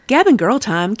Gab and Girl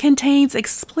Time contains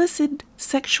explicit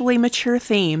sexually mature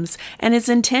themes and is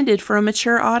intended for a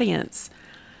mature audience.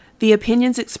 The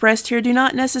opinions expressed here do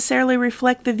not necessarily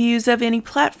reflect the views of any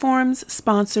platforms,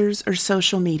 sponsors, or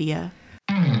social media.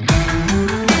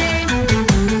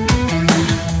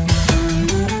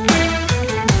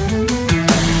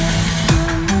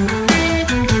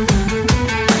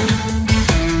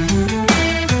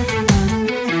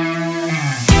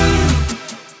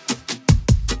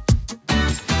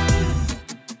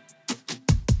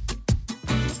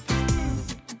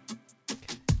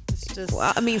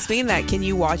 Well, I mean, speaking of that, can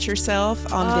you watch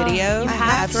yourself on video? You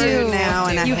have to now,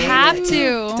 and you I hate have it.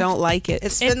 to. Don't like it.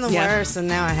 It's been the worst, and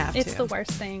now I have to. It's the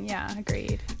worst thing. Yeah,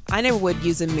 agreed. I never would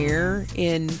use a mirror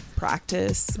in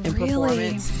practice and Really?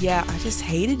 performance. Yeah, I just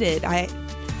hated it. I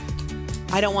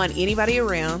don't want anybody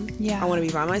around. Yeah. I want to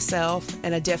be by myself,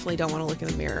 and I definitely don't want to look in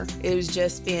the mirror. It was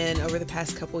just been over the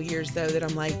past couple years, though, that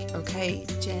I'm like, okay,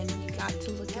 Jen, you got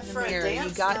to look in the mirror. You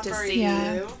got to see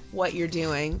what you're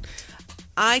doing.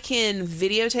 I can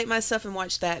videotape myself and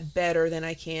watch that better than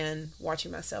I can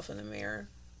watching myself in the mirror.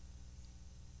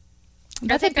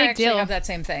 That's I think a big I actually deal. have that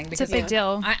same thing. It's a big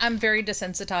deal. I'm very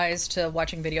desensitized to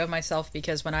watching video of myself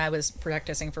because when I was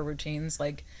practicing for routines,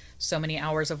 like so many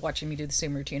hours of watching me do the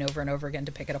same routine over and over again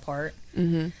to pick it apart.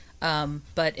 Mm-hmm.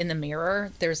 But in the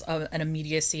mirror, there's an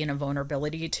immediacy and a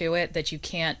vulnerability to it that you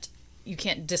can't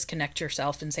disconnect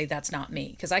yourself and say that's not me,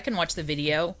 because I can watch the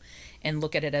video and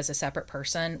look at it as a separate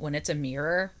person. When it's a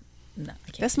mirror, no, I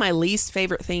can't. That's my least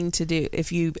favorite thing to do.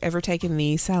 If you've ever taken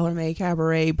the Salome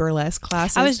Cabaret burlesque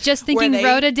classes, I was just thinking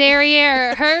Rhoda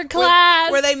Derriere, her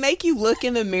class. where they make you look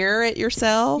in the mirror at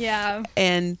yourself. Yeah.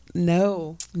 And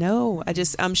no,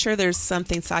 I'm sure there's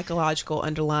something psychological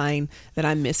underlying that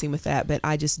I'm missing with that, but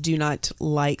I just do not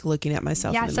like looking at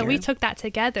myself in the so mirror. we took that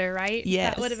together, right?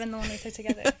 Yes. That would have been the one we took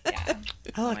together. Yeah.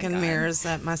 I look in mirrors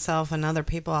at myself and other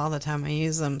people all the time. I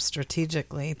use them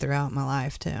strategically throughout my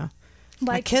life too.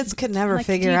 My kids could never do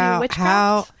figure you do out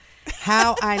witchcraft?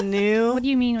 how I knew. What do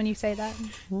you mean when you say that?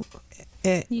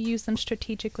 it. You use them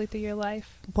strategically through your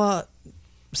life? Well,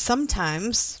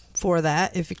 sometimes for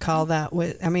that, if you call that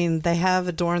what I mean, they have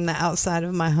adorned the outside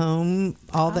of my home,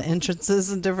 all the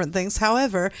entrances and different things.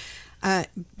 However,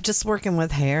 just working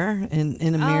with hair in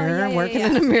a mirror,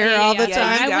 in a mirror all the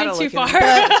time. I went too far.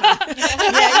 Yeah,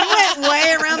 you went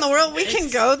way around the world. We can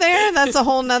go there. That's a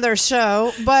whole nother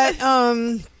show. But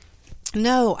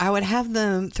no, I would have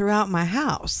them throughout my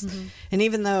house. Mm-hmm. And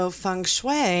even though feng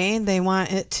shui, they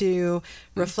want it to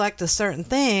reflect a certain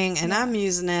thing, and I'm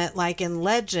using it like in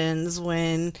Legends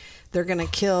when they're going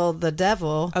to kill the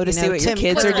devil. Oh, to see what your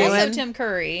kids are doing? Also Tim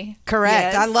Curry.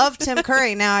 Correct. Yes. I love Tim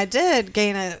Curry. Now, I did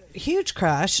gain a huge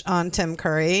crush on Tim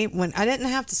Curry when I didn't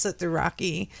have to sit through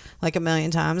Rocky like a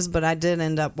million times, but I did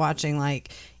end up watching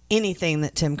like anything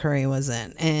that Tim Curry was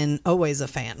in, and always a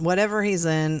fan. Whatever he's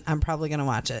in, I'm probably going to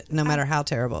watch it, no matter how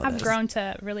terrible it is. I've grown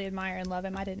to really admire and love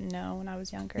him. I didn't know when I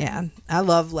was younger. Yeah, I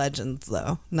love Legends,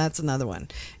 though. And that's another one.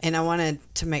 And I wanted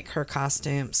to make her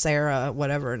costume, Sarah,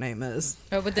 whatever her name is.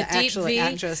 Oh, with the deep actual V.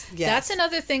 actress. Yes. That's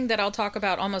another thing that I'll talk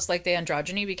about, almost like the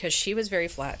androgyny, because she was very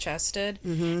flat-chested,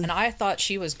 and I thought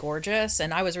she was gorgeous,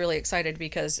 and I was really excited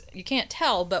because you can't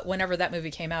tell, but whenever that movie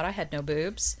came out, I had no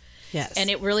boobs. Yes. And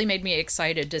it really made me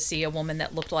excited to see a woman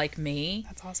that looked like me.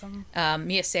 That's awesome.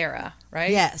 Mia Sarah,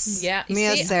 right? Yes. Yeah. you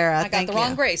Mia see, Sarah, I got thank the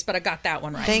wrong you. Grace, but I got that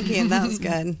one right. Thank you. That was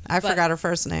good. I forgot her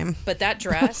first name. But that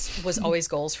dress was always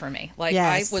goals for me. Like,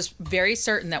 Yes. I was very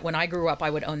certain that when I grew up, I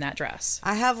would own that dress.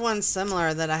 I have one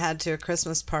similar that I had to a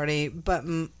Christmas party, but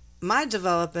my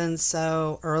developing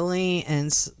so early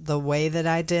and the way that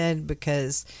I did,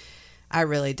 because I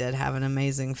really did have an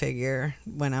amazing figure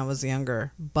when I was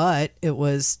younger, but it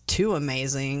was too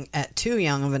amazing at too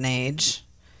young of an age.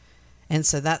 And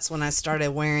so that's when I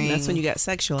started wearing. That's when you got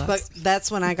sexualized. But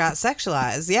that's when I got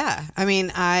sexualized. Yeah. I mean,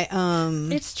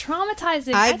 it's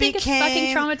traumatizing. I think it's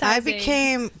fucking traumatizing. I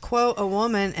became, quote, a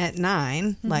woman at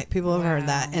 9. Like, people have heard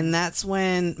that. And that's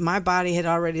when my body had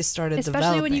already started developing.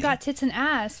 Especially when you got tits and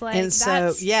ass. Like, and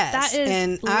so, yes. That is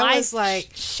and I was like,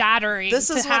 shattering. this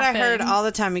is what I heard all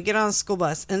the time. You get on a school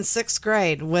bus in 6th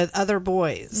grade with other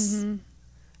boys. Mm-hmm.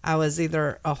 I was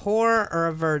either a whore or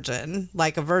a virgin.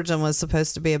 Like, a virgin was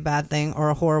supposed to be a bad thing,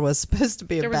 or a whore was supposed to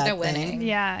be a bad thing. There was no winning.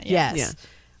 Yeah. Yes. Yeah.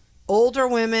 Older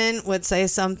women would say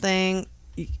something.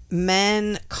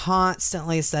 Men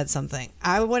constantly said something.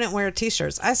 I wouldn't wear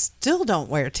t-shirts. I still don't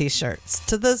wear t-shirts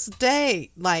to this day.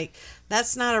 Like,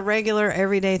 that's not a regular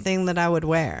everyday thing that I would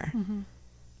wear,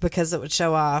 because it would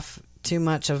show off too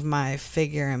much of my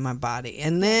figure and my body.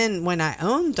 And then when I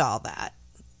owned all that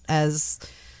as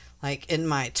like in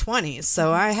my 20s,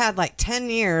 so I had like 10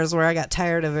 years where I got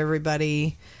tired of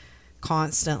everybody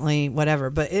constantly whatever,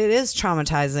 but it is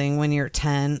traumatizing when you're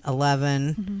 10,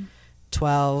 11,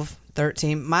 12,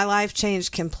 13. My life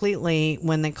changed completely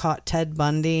when they caught Ted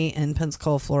Bundy in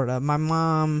Pensacola, Florida. My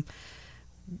mom,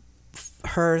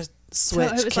 her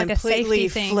switch completely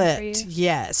flipped.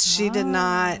 Yes, she did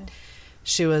not.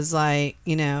 She was like,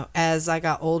 you know, as I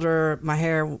got older, my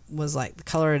hair was like the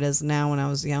color it is now when I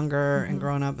was younger and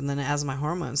growing up. And then as my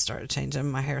hormones started changing,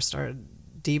 my hair started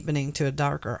deepening to a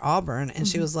darker auburn. And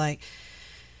she was like,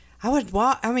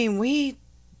 we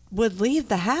would leave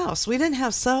the house. We didn't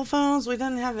have cell phones. We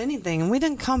didn't have anything. And we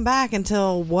didn't come back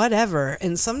until whatever.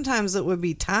 And sometimes it would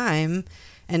be time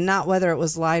and not whether it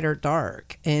was light or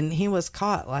dark. And he was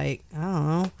caught like, I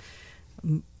don't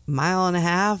know, mile and a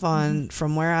half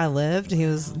from where I lived. He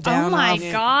was down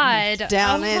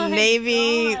in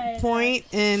Navy Point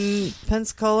in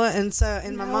Pensacola, and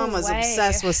my mom was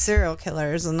obsessed with serial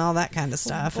killers and all that kind of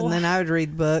stuff. And then I would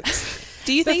read books.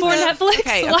 Do you think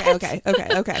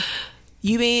Netflix? Okay.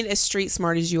 You being as street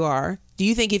smart as you are, do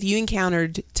you think if you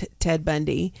encountered Ted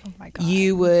Bundy,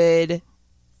 you would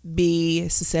be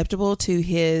susceptible to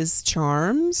his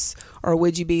charms, or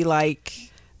would you be like?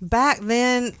 Back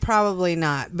then, probably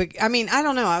not. But I mean, I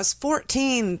don't know. I was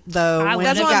 14 though when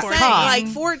that's he what got I'm saying. caught. Like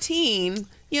 14,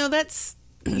 you know, that's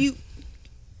you.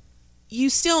 You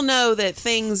still know that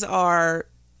things are,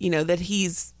 you know, that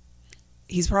he's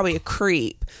probably a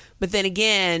creep. But then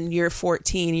again, you're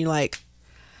 14. And you're like,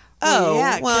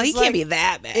 he can't be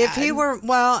that bad. If he were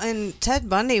and Ted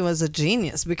Bundy was a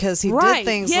genius because he did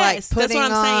things like putting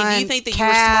that's what I'm saying. Do you think that you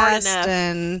were smart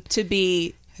enough to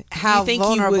be? How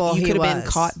vulnerable you could have been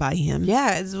caught by him?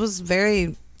 Yeah, it was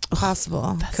very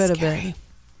possible. Could have been.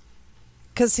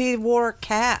 Because he wore a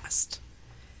cast.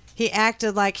 He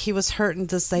acted like he was hurt and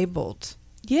disabled.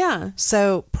 Yeah.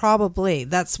 So probably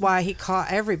that's why he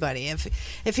caught everybody.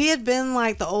 If he had been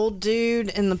like the old dude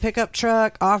in the pickup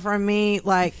truck offering me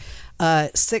like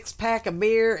a 6-pack of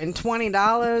beer and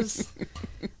 $20,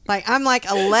 like I'm like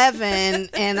 11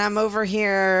 and I'm over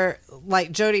here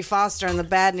like Jodie Foster in the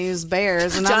Bad News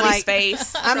Bears, and Johnny's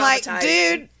face. I'm like,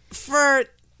 dude, for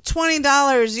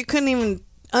 $20 you couldn't even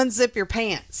unzip your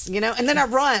pants, you know? And then I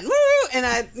run, woo, and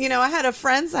I had a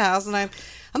friend's house, and I'm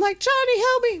like, Johnny,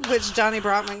 help me, which Johnny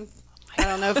Brockman, I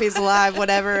don't know if he's alive,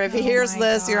 whatever. If he hears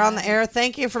this, you're on the air.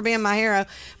 Thank you for being my hero.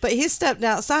 But he stepped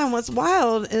outside, and what's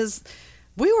wild is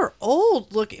we were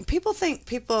old looking. People think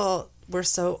people were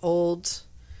so old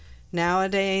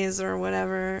nowadays or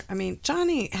whatever. I mean,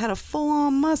 Johnny had a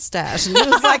full-on mustache, and he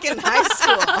was like in high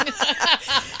school.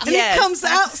 And he comes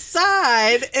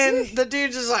outside, and the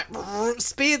dude just like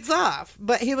speeds off.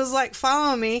 But he was like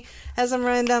following me as I'm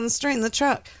running down the street in the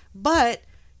truck. But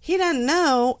he doesn't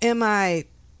know I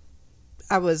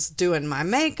was doing my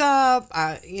makeup.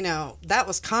 That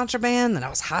was contraband that I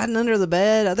was hiding under the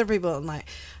bed. Other people, I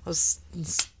was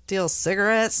steal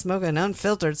cigarettes, smoking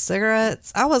unfiltered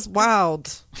cigarettes. I was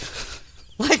wild.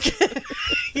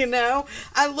 I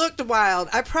looked wild.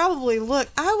 I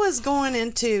was going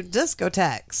into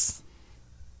discotheques.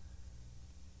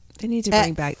 They need to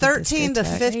bring back 13 to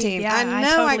 15. Yeah, I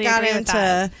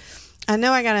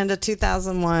know I got into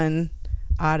 2001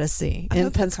 Odyssey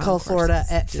in Pensacola, Florida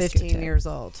at 15 years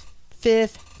old.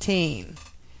 15.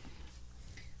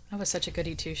 I was such a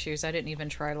goody two-shoes. I didn't even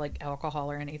try alcohol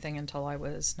or anything until I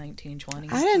was 19, 20.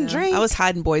 I didn't drink. I was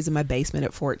hiding boys in my basement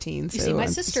at 14. You see, my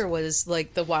sister was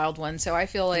the wild one, so I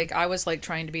feel like I was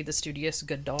trying to be the studious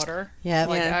good daughter.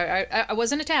 Yeah. I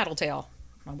wasn't a tattletale.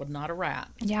 I was not a rat.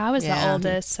 Yeah, I was the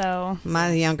oldest, so.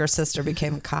 My younger sister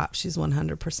became a cop. She's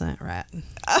 100% rat.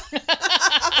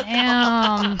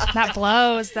 Damn, that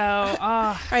blows though. Oh.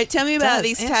 All right, tell me about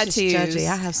these tattoos.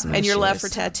 I have some and your love for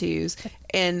tattoos.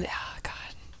 And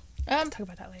talk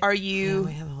about that later. Are you? Yeah,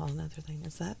 we have a whole other thing.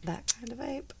 Is that kind of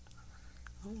ape?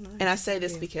 Oh, nice. And I say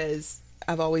this because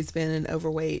I've always been an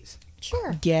overweight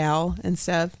Sure. gal and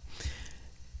stuff.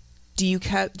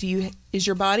 Is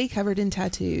your body covered in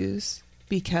tattoos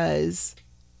because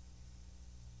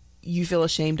you feel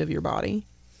ashamed of your body?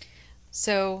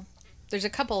 So there's a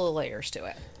couple of layers to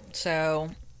it. So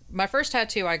my first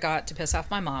tattoo I got to piss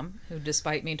off my mom, who,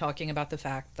 despite me talking about the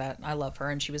fact that I love her,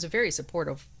 and she was a very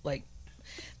supportive,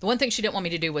 the one thing she didn't want me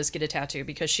to do was get a tattoo,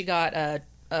 because she got a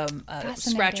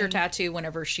scratcher tattoo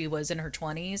whenever she was in her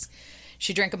 20s.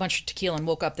 She drank a bunch of tequila and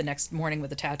woke up the next morning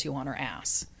with a tattoo on her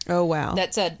ass. Oh, wow.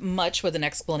 That said much with an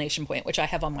exclamation point, which I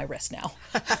have on my wrist now.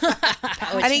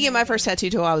 I didn't get my first tattoo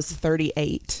till I was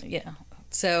 38. Yeah.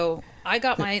 So I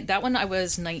got that one, I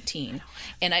was 19,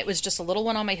 and it was just a little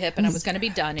one on my hip, and I was going to be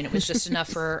done, and it was just enough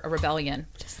for a rebellion.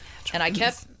 And I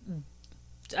kept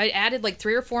added like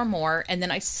 3 or 4 more, and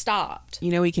then I stopped.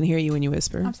 You know we can hear you when you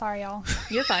whisper. I'm sorry, y'all.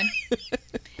 You're fine.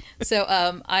 So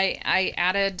I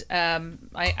added,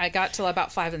 I got to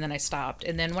about 5 and then I stopped.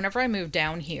 And then whenever I moved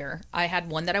down here, I had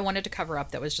one that I wanted to cover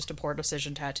up that was just a poor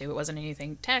decision tattoo. It wasn't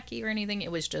anything tacky or anything.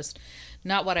 It was just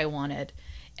not what I wanted.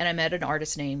 And I met an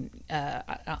artist named,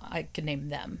 I could name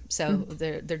them. So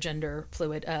they're gender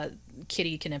fluid,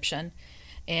 Kitty Conniption.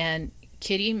 And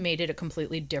Kitty made it a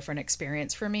completely different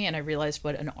experience for me, and I realized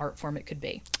what an art form it could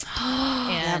be.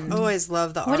 And I've always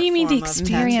loved the art form. What do you mean the of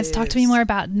experience? tattoos. Talk to me more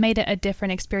about made it a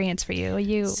different experience for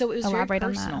you. So it was elaborate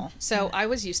very on personal. that? So I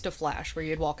was used to Flash, where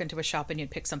you'd walk into a shop and you'd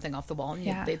pick something off the wall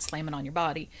and they'd slam it on your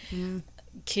body.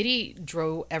 Kitty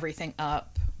drew everything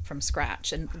up from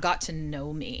scratch and got to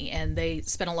know me, and they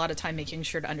spent a lot of time making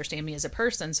sure to understand me as a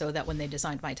person, so that when they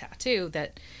designed my tattoo,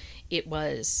 that it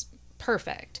was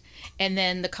perfect. And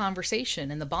then the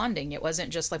conversation and the bonding, it wasn't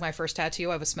just like my first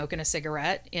tattoo. I was smoking a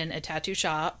cigarette in a tattoo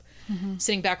shop,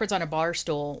 sitting backwards on a bar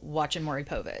stool watching Maury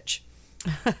Povich,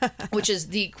 which is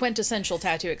the quintessential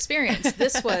tattoo experience.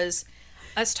 This was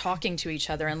us talking to each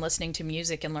other and listening to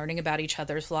music and learning about each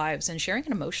other's lives and sharing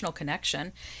an emotional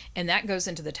connection, and that goes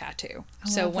into the tattoo.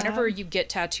 So whenever you get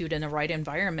tattooed in the right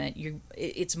environment,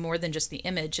 it's more than just the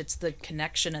image, it's the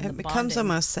connection and the bonding. It becomes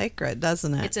almost sacred,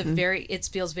 doesn't it? It's it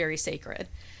feels very sacred.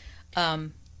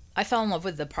 I fell in love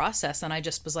with the process, and I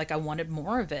just was like, I wanted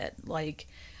more of it. Like,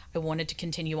 I wanted to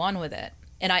continue on with it.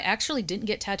 And I actually didn't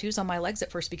get tattoos on my legs at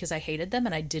first because I hated them,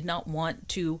 and I did not want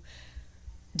to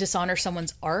dishonor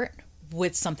someone's art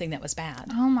with something that was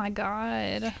bad. Oh my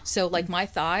God. So like my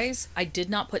thighs, I did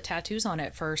not put tattoos on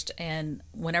at first, and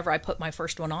whenever I put my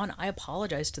first one on, I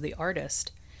apologized to the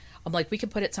artist. I'm like, we could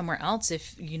put it somewhere else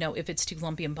if it's too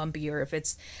lumpy and bumpy, or if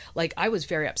it's like, I was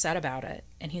very upset about it.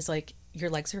 And he's like, your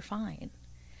legs are fine.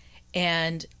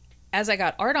 And as I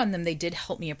got art on them, they did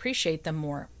help me appreciate them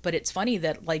more. But it's funny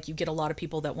that like you get a lot of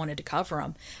people that wanted to cover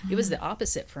them. It was the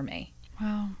opposite for me.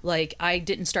 Wow. Like I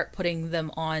didn't start putting them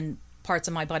on parts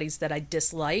of my bodies that I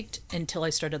disliked until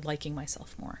I started liking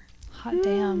myself more. Hot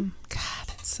damn. God,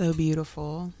 that's so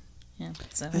beautiful. Yeah.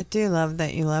 So I do love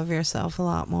that you love yourself a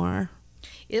lot more.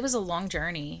 it was a long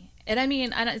journey. And I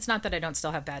mean, it's not that I don't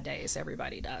still have bad days.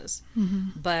 Everybody does.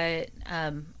 Mm-hmm. But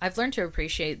I've learned to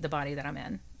appreciate the body that I'm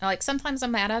in. Like, sometimes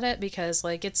I'm mad at it because,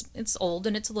 like, it's old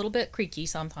and it's a little bit creaky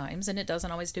sometimes, and it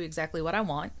doesn't always do exactly what I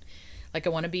want. Like,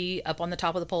 I want to be up on the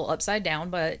top of the pole upside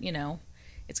down, but, you know,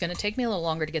 it's going to take me a little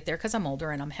longer to get there because I'm older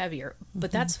and I'm heavier. But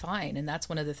mm-hmm. that's fine. And that's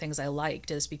one of the things I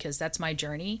liked, is because that's my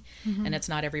journey, mm-hmm. and it's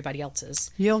not everybody else's.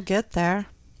 You'll get there.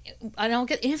 I don't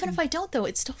get, even if I don't, though,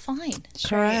 it's still fine.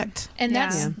 Correct. And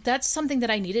that's something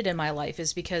that I needed in my life,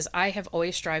 is because I have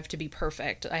always strived to be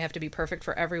perfect. I have to be perfect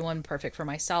for everyone, perfect for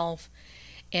myself.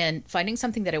 And finding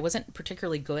something that I wasn't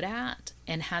particularly good at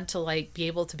and had to, like, be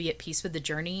able to be at peace with the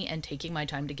journey and taking my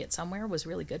time to get somewhere was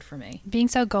really good for me. Being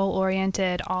so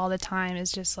goal-oriented all the time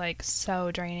is just, like,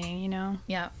 so draining, you know?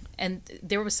 Yeah. And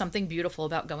there was something beautiful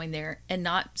about going there and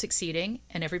not succeeding,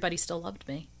 and everybody still loved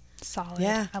me. Solid.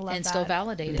 Yeah. I love and that. still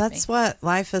validated That's me. what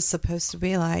life is supposed to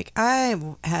be like. I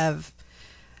have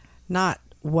not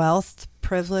wealth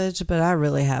privilege, but I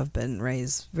really have been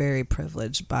raised very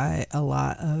privileged by a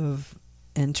lot of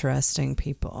interesting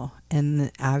people.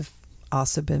 And I've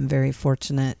also been very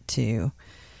fortunate to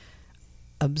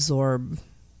absorb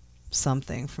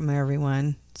something from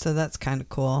everyone. So that's kind of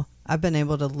cool. I've been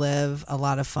able to live a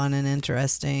lot of fun and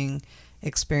interesting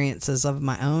experiences of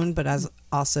my own, but I've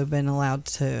also been allowed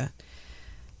to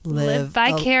live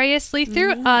vicariously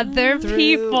through other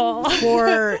people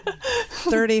for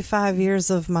 35 years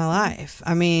of my life.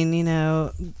 I mean, you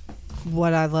know, that's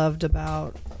what I loved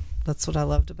about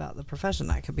the profession.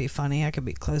 I could be funny, I could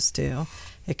be close to,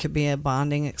 it could be a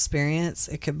bonding experience,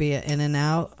 it could be an in and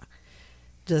out,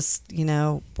 just, you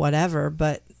know, whatever.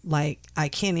 But like, I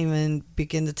can't even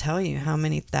begin to tell you how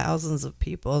many thousands of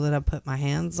people that I've put my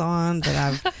hands on,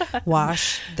 that I've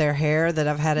washed their hair, that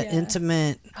I've had an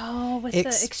intimate with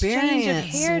experience the exchange of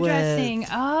hairdressing.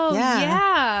 Oh,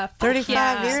 yeah.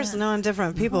 35 years years knowing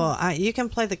different people. You can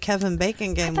play the Kevin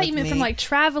Bacon game. I thought you meant from, like,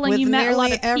 traveling. With you met a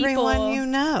lot of people. Everyone you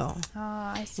know. Oh,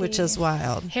 I see. Which is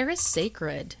wild. Hair is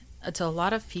sacred to a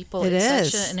lot of people. It's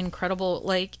is such an incredible,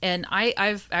 like, and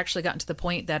I've actually gotten to the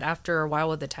point that after a while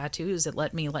with the tattoos, it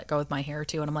let me let go with my hair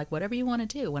too. And I'm like, whatever you want to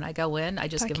do. When I go in, I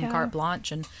just give them carte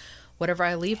blanche, and whatever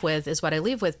I leave with is what I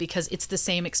leave with, because it's the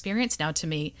same experience now to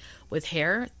me with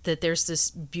hair, that there's this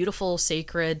beautiful,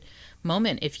 sacred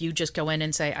moment if you just go in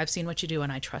and say, I've seen what you do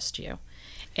and I trust you.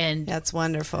 And that's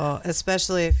wonderful,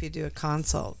 especially if you do a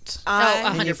consult.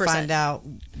 100%. And you find out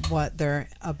what they're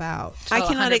about. I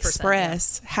cannot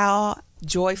express how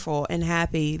joyful and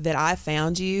happy that I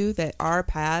found you, that our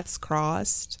paths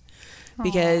crossed,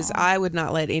 because I would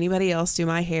not let anybody else do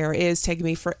my hair. It has taken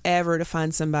me forever to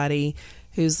find somebody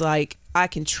who's like, I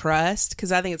can trust,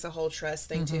 because I think it's a whole trust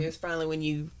thing too. It's finally when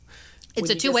you... It's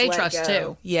a two-way trust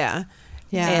too. Yeah.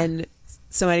 Yeah. And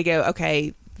somebody go,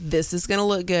 okay, this is going to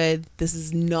look good. This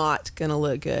is not going to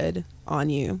look good on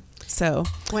you. So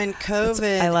when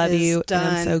COVID I love is you, done,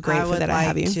 and I'm so grateful that I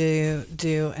have you. I would like to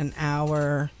do an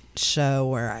hour show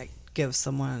where I give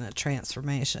someone a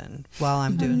transformation while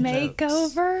I'm doing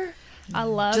makeover. Jokes. I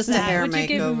love just that. a hair Would makeover. you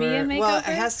give me a makeover? Well, it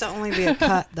has to only be a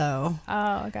cut though.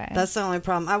 Oh, okay. That's the only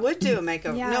problem. I would do a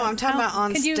makeover. Yeah. No, I'm talking about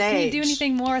on stage. Can you do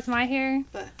anything more with my hair?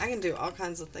 But I can do all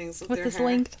kinds of things with With their this hair.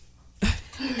 length?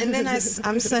 And then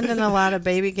I'm sending a lot of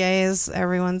baby gays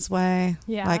everyone's way.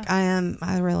 Yeah. Like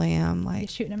I really am. You're Like,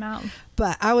 shooting them out.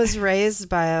 but I was raised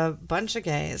by a bunch of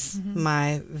gays. Mm-hmm.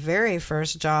 My very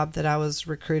first job that I was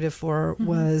recruited for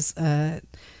was a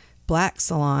black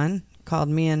salon called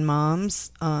Me and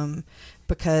Moms,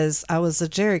 because I was a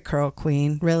Jerry curl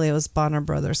queen. Really, it was Bonner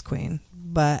Brothers queen.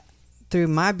 But through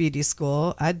my beauty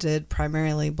school, I did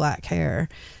primarily black hair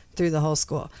through the whole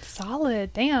school.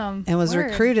 Solid. Damn. And was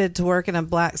Word. recruited to work in a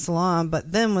black salon, but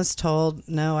then was told,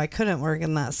 no, I couldn't work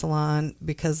in that salon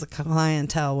because the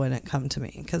clientele wouldn't come to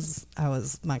me because I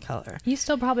was my color. You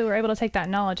still probably were able to take that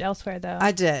knowledge elsewhere, though.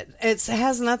 I did. It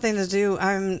has nothing to do.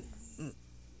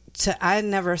 I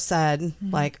never said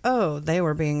like, oh, they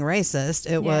were being racist.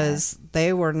 It was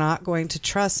they were not going to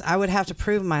trust. I would have to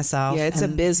prove myself. Yeah, it's a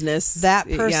business. That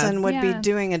person would be Yeah.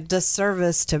 doing a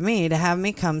disservice to me to have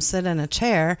me come sit in a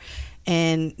chair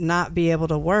and not be able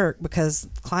to work because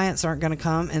clients aren't going to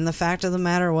come. And the fact of the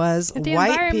matter was, If the white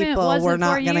environment people wasn't were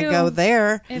not for going to you, go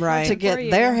there it Right. to wasn't get for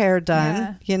you. their hair done,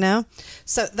 Yeah. you know?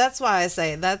 So that's why I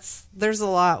say there's a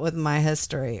lot with my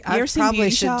history. I ever seen probably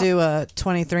Beauty should Shop? do a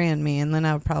 23andMe and then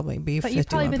I would probably be 51% But you've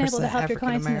probably been able to help your African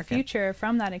clients in the American. future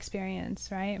from that experience,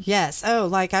 right? Yes. Oh,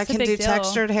 like I It's a can big do deal.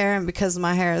 textured hair, and because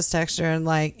my hair is textured,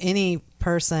 like any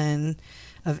person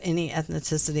of any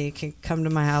ethnicity can come to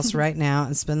my house right now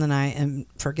and spend the night and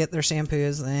forget their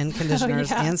shampoos and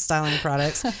conditioners yeah. and styling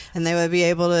products, and they would be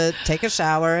able to take a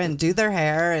shower and do their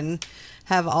hair and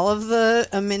have all of the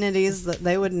amenities that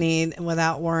they would need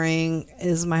without worrying,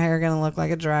 is my hair going to look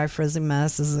like a dry, frizzy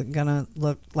mess? Is it going to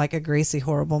look like a greasy,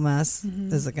 horrible mess?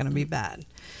 Is it going to be bad?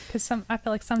 Because I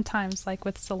feel like sometimes, like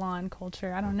with salon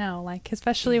culture, I don't know, like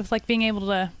especially with like being able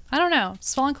to, I don't know,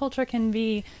 salon culture can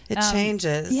be. It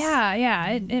changes. Yeah,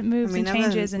 it moves and I've been,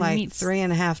 changes and like meets.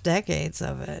 3.5 decades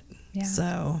of it. Yeah.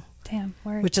 So, Damn,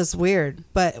 word. which is weird,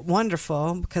 but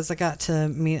wonderful because I got to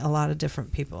meet a lot of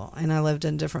different people and I lived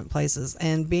in different places.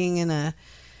 And being in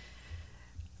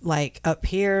up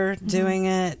here doing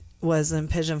it was in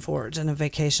Pigeon Forge in a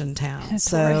vacation town.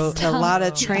 So a lot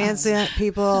of transient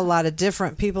people, a lot of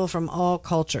different people from all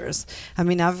cultures. I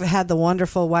mean, I've had the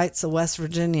wonderful whites of West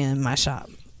Virginia in my shop.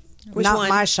 Which Not one?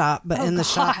 my shop, but in the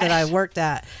shop that I worked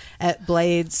at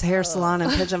Blade's Hair Salon in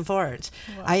Pigeon Forge.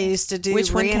 I used to do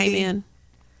Which one Randy- came in?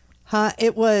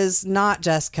 It was not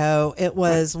Jesco. It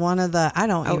was one of the, I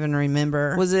don't even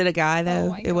remember. Was it a guy though?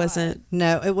 my It God. wasn't.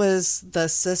 No, it was the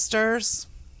sisters,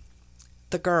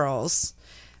 the girls,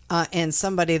 and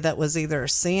somebody that was either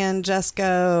seeing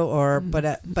Jesco or,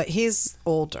 but he's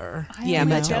older. Yeah, I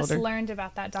much just older. learned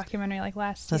about that documentary like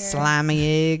last The year.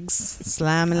 slimy eggs,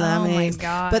 slimy Oh my eggs.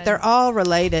 God. But they're all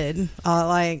related.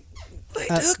 Like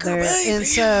up there, and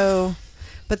so,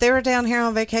 but they were down here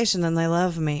on vacation and they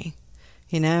love me.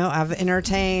 You know, I've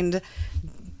entertained.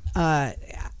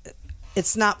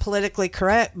 It's not politically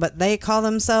correct, but they call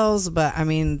themselves. But I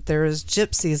mean, there's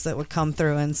gypsies that would come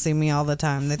through and see me all the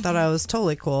time. They thought I was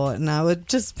totally cool, and I would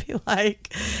just be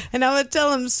like, and I would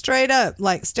tell them straight up,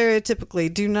 like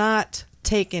stereotypically, do not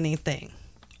take anything.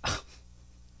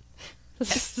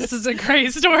 This is a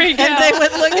great story. And they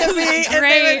would look at me and they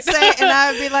Great. would say, and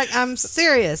I would be like, I'm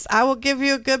serious. I will give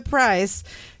you a good price.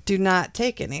 Do not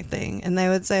take anything. And they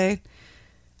would say,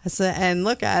 I said, and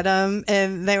look at them.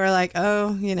 And they were like,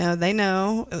 oh, you know, they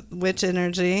know which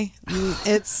energy.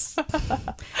 It's,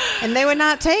 and they would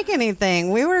not take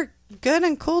anything. We were good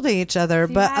and cool to each other,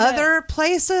 You but had it. other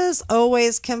places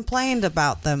always complained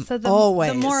about them. So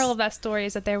always. the moral of that story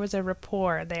is that there was a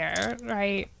rapport there,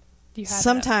 right? You had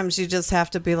Sometimes you just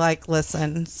have to be like,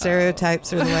 listen,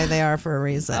 stereotypes are the way they are for a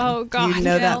reason. Oh God! You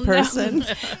know hell that person. No.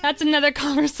 That's another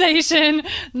conversation.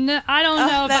 No, I don't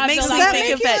know. That if I makes feel me like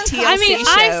think of that TLC I mean,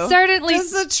 show. I certainly.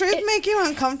 Does the truth make you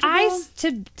uncomfortable?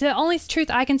 The only truth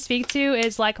I can speak to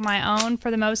is like my own for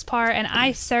the most part, and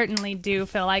I certainly do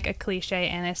feel like a cliche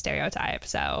and a stereotype.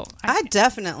 So I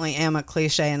definitely am a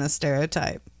cliche and a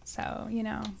stereotype. so you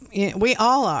know, We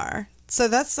all are. So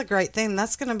that's the great thing.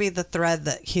 That's going to be the thread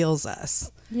that heals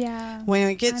us. Yeah. When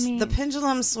it gets, the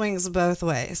pendulum swings both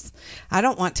ways. I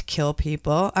don't want to kill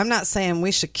people. I'm not saying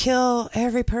we should kill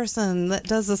every person that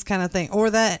does this kind of thing or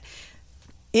that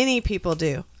any people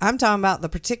do. I'm talking about the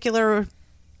particular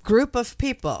group of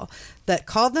people that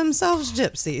called themselves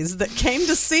gypsies that came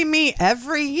to see me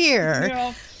every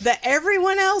year that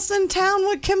everyone else in town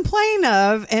would complain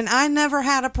of, and I never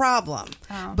had a problem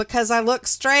because I looked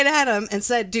straight at them and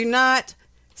said, do not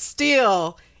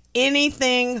steal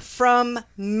anything from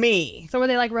me. So were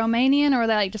they like Romanian, or were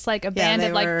they like just like a band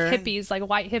of like hippies, like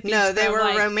white hippies? No, they from, were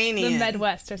like, Romanian. the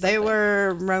Midwest or something. They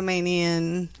were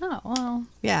Romanian. Oh, well.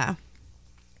 Yeah.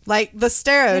 Like the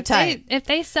stereotype. If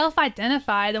they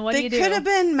self-identify, then what do you do? They could have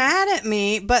been mad at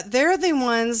me, but they're the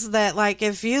ones that, like,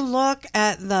 if you look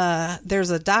at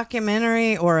there's a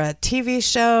documentary or a TV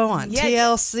show on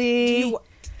TLC.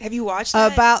 Have you watched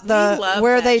that? About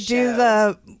where they do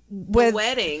the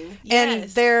wedding. And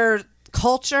their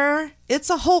culture. It's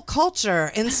a whole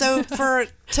culture. And so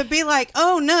to be like,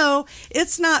 oh no,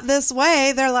 it's not this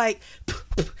way. They're like,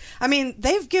 I mean,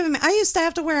 they've given me, I used to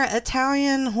have to wear an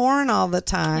Italian horn all the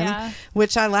time,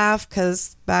 which I laugh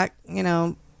because back, in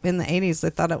the 80s,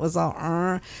 they thought it was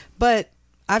all, but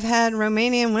I've had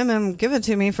Romanian women give it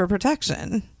to me for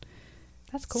protection.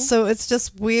 That's cool. So it's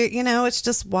just weird, it's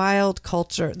just wild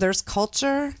culture. There's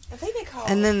culture. I think they call.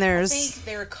 And then there's. I think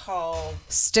they're called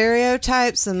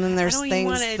stereotypes, and then there's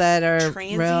things that are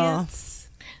transients.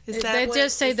 real. They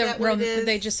just say the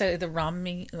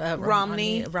Romney.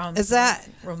 Is that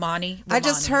Romani? I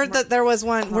just heard that there was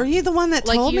one. Were you the one that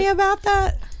told me about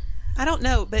that? I don't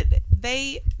know, but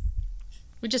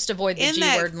we just avoid the G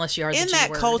word unless you are the G word. In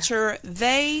that culture,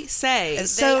 they say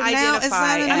so they now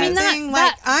identify. Is that a thing?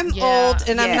 Like I'm old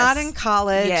and I'm not in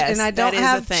college and I don't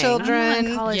have children.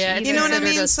 You know what I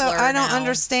mean? So I don't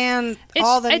understand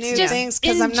all the new things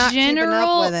because I'm not keeping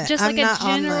up with it. Just I'm like a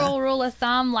general rule of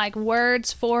thumb, like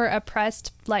words for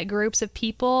oppressed like groups of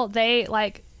people, they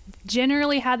like.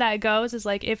 Generally how that goes is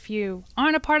like if you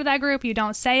aren't a part of that group, you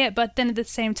don't say it, but then at the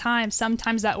same time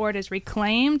sometimes that word is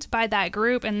reclaimed by that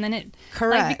group and then it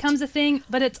like becomes a thing,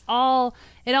 but it all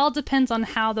depends on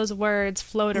how those words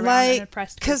float around an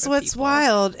oppressed group because what's people.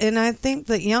 wild, and I think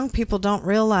that young people don't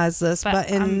realize this, but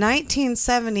in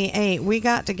 1978 we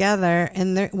got together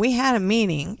and we had a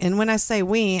meeting, and when I say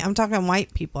we, I'm talking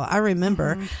white people. I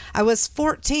remember I was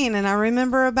 14 and I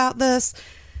remember about this.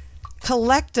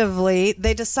 Collectively,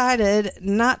 they decided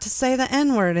not to say the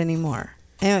N-word anymore.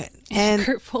 And a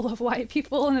group full of white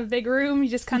people in a big room, you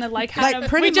just kind of like had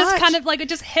it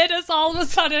just hit us all of a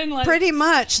sudden. Like, pretty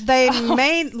much. They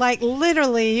made, like,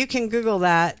 literally, you can Google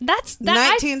that.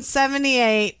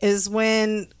 1978 is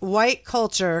when white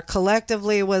culture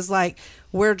collectively was like,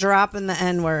 we're dropping the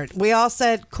N-word. We all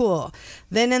said, cool.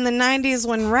 Then in the 90s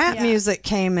when rap music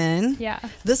came in,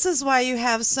 this is why you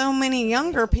have so many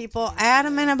younger people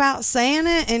adamant about saying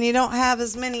it, and you don't have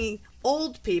as many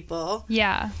old people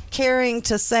caring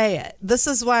to say it. This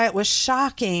is why it was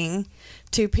shocking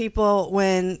to people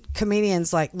when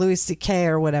comedians like Louis C.K.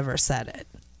 or whatever said it.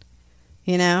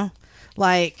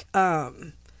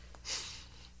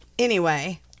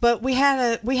 Anyway, but we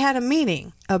had a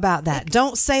meeting about that.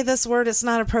 Don't say this word, it's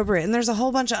not appropriate. And there's a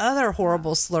whole bunch of other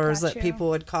horrible slurs that people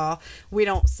would call. We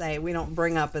don't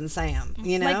bring up and say them,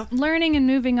 Like learning and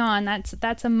moving on,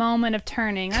 that's a moment of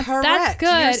turning. That's correct.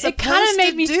 That's good. It kind of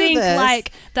made me think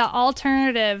like the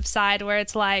alternative side where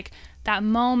it's like that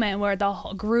moment where the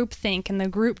whole group think and the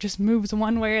group just moves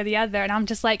one way or the other, and I'm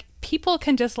just like, people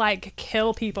can just like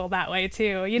kill people that way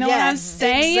too. You know what I'm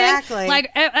saying? Exactly.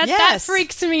 Like that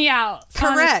freaks me out.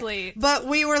 Correct. Honestly. But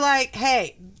we were like,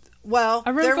 hey, well,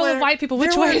 a room full of white people.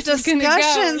 Which way is this going to go?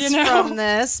 Discussions from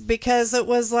this because it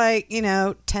was like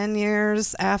 10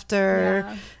 years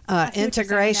after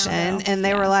integration, and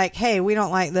they were like, hey, we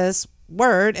don't like this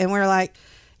word, and we were like,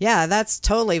 yeah, that's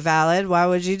totally valid. Why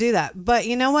would you do that? But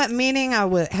you know what meeting I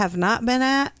would have not been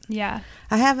at? Yeah.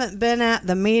 I haven't been at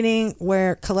the meeting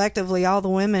where collectively all the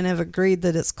women have agreed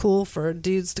that it's cool for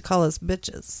dudes to call us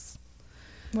bitches.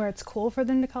 Where it's cool for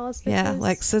them to call us bitches? Yeah,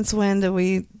 like since when do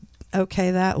we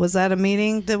okay that? Was that a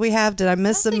meeting that we have? Did I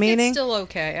miss a meeting? It's still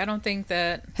okay. I don't think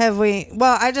that... Have we?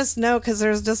 Well, I just know because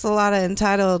there's just a lot of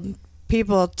entitled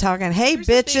people talking, hey,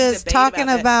 bitches, talking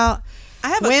about I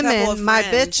have women, my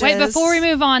bitches. Wait, before we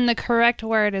move on, the correct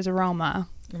word is Roma.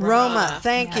 Roma.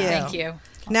 Thank you. Thank you.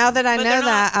 Now that I know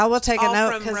that, I will take a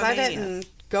note because I didn't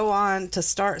go on to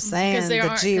start saying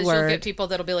the G word. You'll get people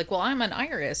that'll be like, "Well, I'm an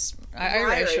Irish,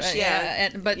 Irish,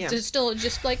 but still,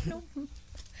 just like no."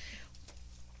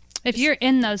 If you're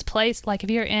in those places, like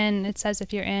if you're in, it says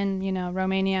if you're in,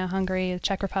 Romania, Hungary, the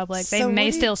Czech Republic, they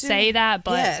may still say that,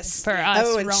 but for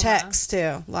us, and Roma. Czechs too,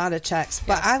 a lot of Czechs.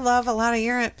 But I love a lot of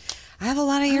Europe. I have a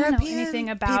lot of European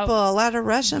people, a lot of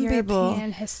Russian people.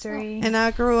 European history. And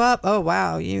I grew up,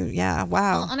 wow. Wow.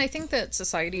 Well, and I think that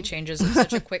society changes at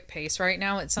such a quick pace right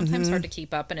now. It's sometimes hard to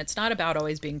keep up, and it's not about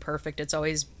always being perfect. It's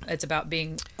about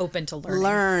being open to learning.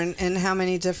 Learn and how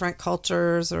many different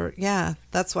cultures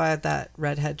that's why that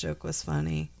redhead joke was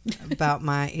funny about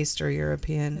my Easter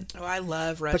European. Oh, I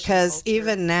love Russian because culture.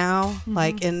 even now,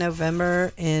 like in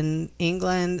November in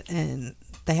England, and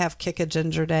they have Kick a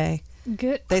Ginger Day.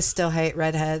 Good. They still hate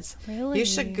redheads. Really? You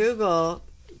should Google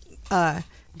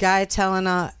guy telling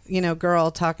a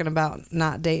girl talking about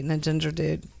not dating a ginger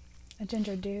dude. A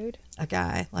ginger dude? A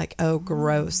guy. Like, oh,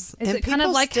 gross. Is it kind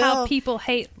of like how people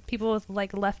hate people with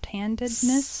like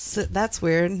left-handedness? That's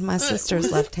weird. My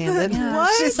sister's left-handed. Yeah.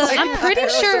 What? She's So like, I'm pretty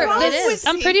sure it is.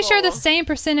 I'm pretty sure the same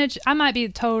percentage. I might be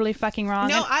totally fucking wrong.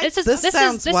 No, And this This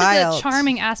sounds is wild. a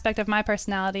charming aspect of my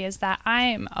personality is that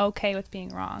I'm okay with being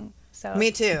wrong. So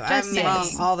me too. I'm just wrong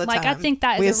saying. all the time. Like I think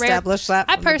that we is a rare. established that.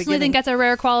 I from the personally beginning. think that's a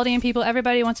rare quality in people.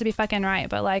 Everybody wants to be fucking right,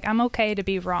 but like I'm okay to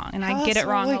be wrong, and I get it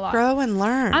wrong a lot. Grow and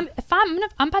learn. I'm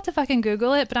about to fucking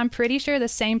Google it, but I'm pretty sure the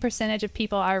same percentage of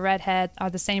people are redhead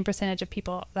are the same percentage of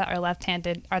people that are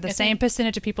left-handed are the same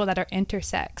percentage of people that are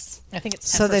intersex. I think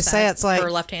it's 10% so they say it's like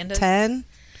for left-handed. 10.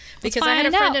 Because I had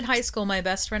a friend in high school. My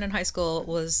best friend in high school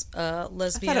was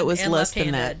lesbian I thought it was and less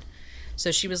than left-handed. So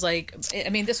she was like, I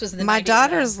mean, this was in the My 90s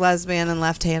daughter's now. lesbian and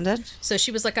left-handed. So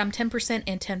she was like, I'm 10%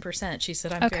 and 10%. She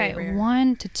said, I'm Okay, very rare.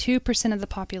 1 to 2% of the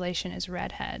population is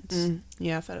redheads.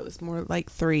 Yeah, I thought it was more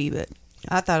like 3, but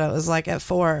I thought it was like at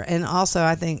 4. And also,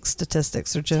 I think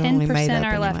statistics are generally 10% made up are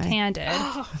anyway.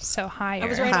 left-handed, so higher. I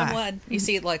was right Hi. on one. You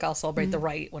see, like, I'll celebrate the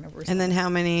right whenever. And then how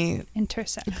many?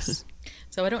 Intersex.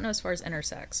 So I don't know as far as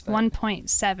intersex. But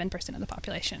 1.7% of the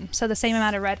population. So the same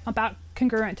amount of about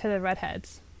congruent to the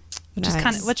redheads. Which is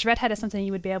kind of which redhead is something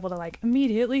you would be able to like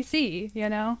immediately see, Which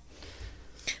I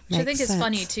think Makes is sense.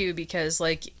 funny too, because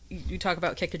like you talk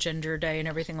about Kick a Ginger Day and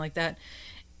everything like that.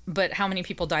 But how many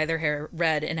people dye their hair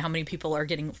red, and how many people are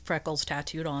getting freckles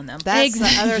tattooed on them? That's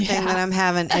the other thing that I'm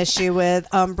having issue with.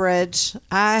 Umbrage.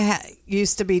 I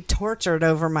used to be tortured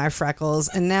over my freckles,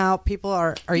 and now people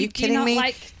are. Are you kidding don't me?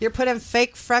 like- You're putting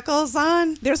fake freckles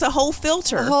on? there's a whole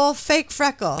filter. Whole fake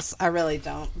freckles. I really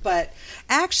don't. But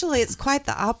actually, it's quite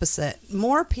the opposite.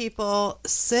 More people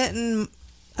sit in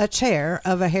a chair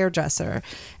of a hairdresser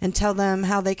and tell them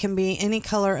how they can be any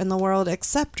color in the world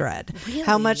except red. Really?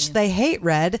 How much they hate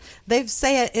red. They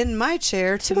say it in my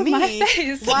chair to me my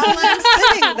face. while I'm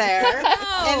sitting there.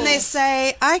 And they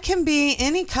say, I can be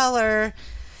any color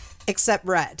except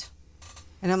red.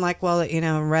 And I'm like, well,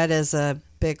 red is a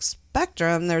big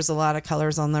spectrum. There's a lot of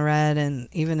colors on the red, and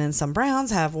even in some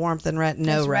browns have warmth and red.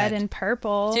 No There's red. red and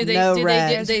purple. Do they, No do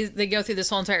red. they go through this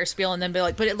whole entire spiel and then be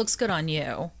like, but it looks good on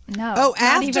you. No. Oh,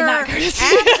 not even that courtesy.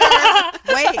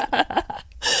 wait.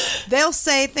 They'll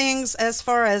say things as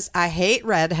far as, I hate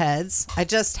redheads. I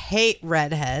just hate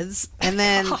redheads. And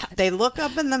then they look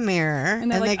up in the mirror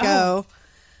and, they're they like, go,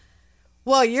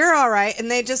 well, you're all right. And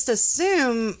they just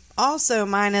assume also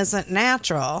mine isn't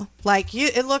natural. Like,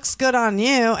 it looks good on you.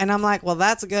 And I'm like, well,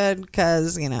 that's good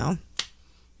because,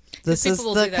 this is People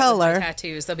will the do that color. with their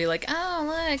tattoos. They'll be like,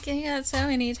 "Oh, look, he got so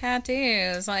many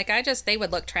tattoos. Like, they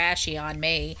would look trashy on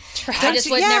me. I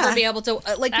just would Yeah. never be able to.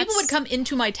 People That's- would come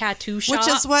into my tattoo shop, Which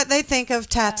is what they think of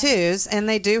tattoos, and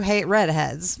they do hate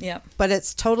redheads. Yep. But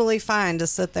it's totally fine to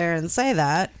sit there and say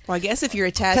that. Well, I guess if you're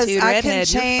a Because tattooed I can redhead,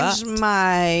 you're change fucked.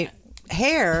 my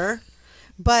hair,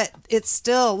 but it's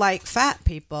still like fat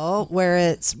people, where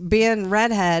it's being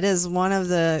redhead is one of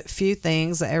the few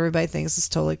things that everybody thinks is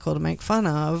totally cool to make fun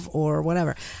of or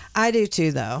whatever. I do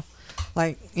too, though.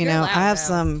 Like, You're allowed, I have though.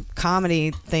 some comedy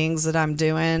things that I'm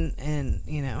doing, and,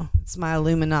 it's my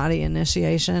Illuminati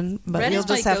initiation. But red you'll is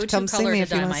my just have to go-to come see color me to if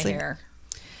you dye want my to see. hair.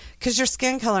 Because your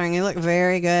skin coloring, you look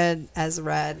very good as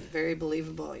red, very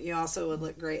believable. You also would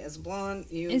look great as blonde.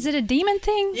 Is it a demon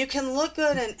thing? You can look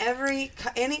good in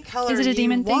any color Is it a you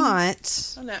demon thing?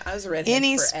 want. Oh, no, I was a redhead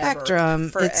Any forever.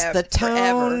 spectrum. It's the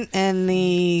tone and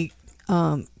the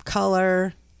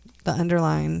color, the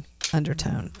underlying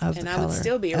undertone of And the I color. would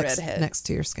still be a redhead. next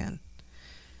to your skin.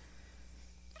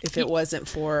 If it wasn't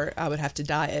for, I would have to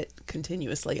dye it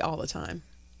continuously all the time.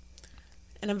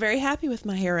 And I'm very happy with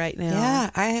my hair right now. Yeah,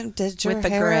 I did your With the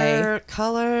hair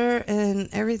color and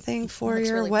everything for looks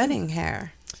your really wedding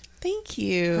hair. Thank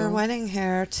you. Her wedding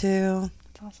hair too.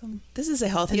 That's awesome. This is the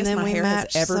And healthiest then my we hair has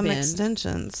matched ever some been.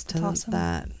 extensions to That's awesome.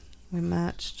 that. We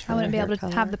matched. I wouldn't be able to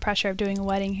have the pressure of doing a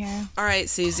wedding hair. All right,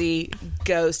 Susie,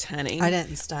 ghost hunting. I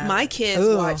didn't style. My kids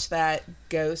watch that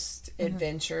Ghost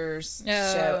Adventures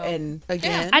show, and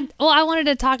again, I wanted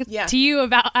to talk to you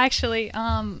about actually,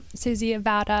 Susie,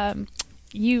 about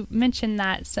you mentioned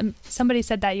that somebody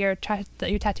said that your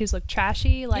tattoos look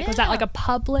trashy. Like, was that like a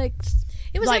public?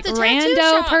 It was like at the rando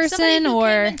tattoo shop. person, Somebody who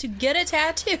or came in to get a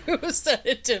tattoo said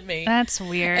it to me. That's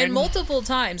weird. And multiple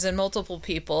times, and multiple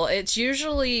people. It's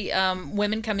usually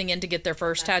women coming in to get their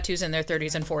first tattoos in their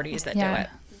 30s and 40s that do it.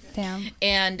 Damn.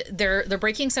 And they're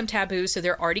breaking some taboos, so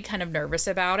they're already kind of nervous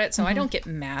about it. So I don't get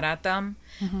mad at them,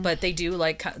 but they do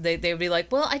like they would be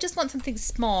like, well, I just want something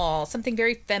small, something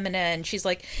very feminine. She's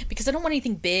like, because I don't want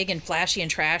anything big and flashy and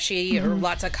trashy or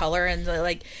lots of color. And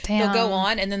they'll go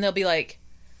on, and then they'll be like,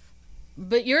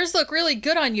 but yours look really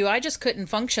good on you. I just couldn't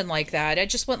function like that. It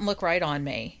just wouldn't look right on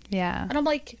me. Yeah. And I'm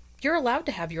like, you're allowed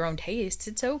to have your own tastes.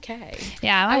 It's okay.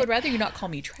 Yeah. I would rather you not call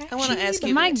me trashy. I want to ask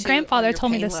you. My grandfather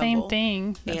told me the same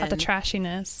thing about the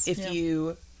trashiness. If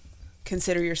you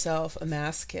consider yourself a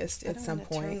masochist at some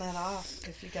point. Turn that off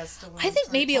if you guys still want. I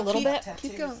think maybe a little bit.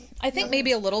 Keep going. I think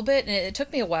maybe a little bit, and it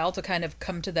took me a while to kind of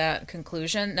come to that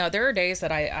conclusion. Now, there are days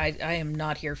that I am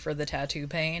not here for the tattoo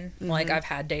pain. Like, I've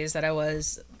had days that I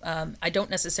was, I don't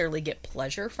necessarily get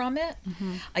pleasure from it.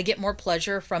 I get more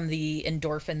pleasure from the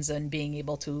endorphins and being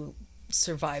able to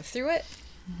survive through it.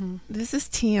 This is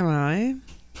TMI,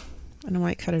 and I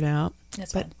might cut it out.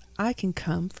 That's but fine. I can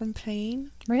come from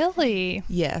pain. Really?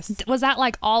 Yes. Was that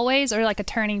like always or like a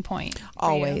turning point?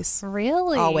 Always.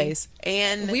 Really? Always.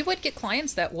 And We would get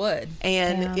clients that would.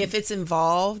 And if it's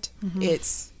involved,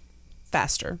 it's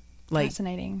faster. Like,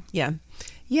 fascinating. Yeah.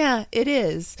 Yeah, it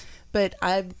is. But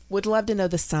I would love to know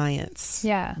the science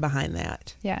behind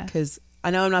that. Yeah. Because I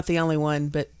know I'm not the only one,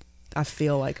 but I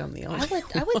feel like I'm the only one.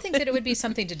 I would think that it would be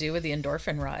something to do with the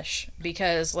endorphin rush,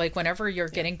 because like whenever you're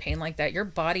getting pain like that, your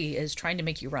body is trying to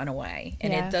make you run away,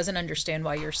 and it doesn't understand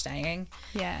why you're staying.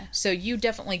 Yeah. So you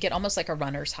definitely get almost like a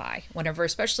runner's high whenever,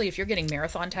 especially if you're getting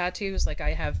marathon tattoos. Like,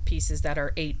 I have pieces that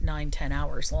are 8, 9, 10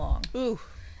 hours long. Ooh.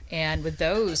 And with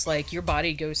those, like, your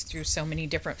body goes through so many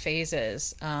different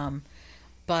phases.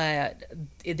 But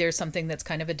there's something that's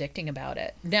kind of addicting about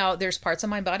it. Now, there's parts of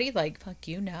my body, like, fuck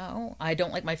you, no. I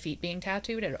don't like my feet being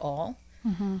tattooed at all.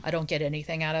 I don't get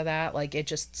anything out of that. Like, it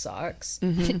just sucks.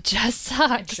 It just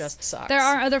sucks. It just sucks. There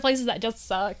are other places that just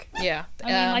suck. Yeah. I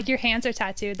mean, like, your hands are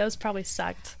tattooed. Those probably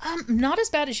sucked. Not as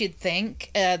bad as you'd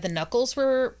think. The knuckles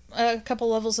were a couple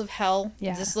levels of hell.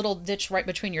 Yeah. This little ditch right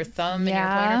between your thumb and your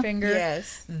pointer finger.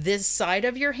 Yes. This side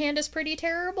of your hand is pretty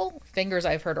terrible. Fingers,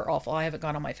 I've heard, are awful. I haven't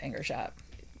gone on my fingers yet.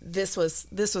 This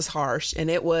was harsh, and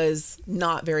it was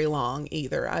not very long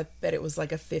either. I bet it was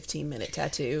like a 15-minute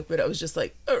tattoo, but I was just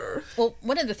like, ugh. Well,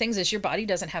 one of the things is your body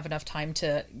doesn't have enough time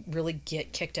to really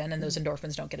get kicked in, and those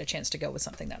endorphins don't get a chance to go with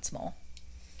something that small.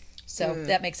 So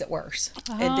that makes it worse.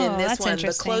 And then this that's one, the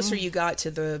interesting. closer you got to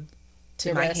the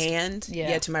my wrist. hand,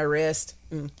 Yeah. to my wrist,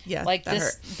 Like, that this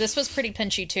hurt. this was pretty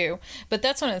pinchy too. But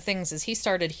that's one of the things is he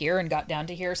started here and got down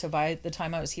to here. So by the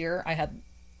time I was here, I had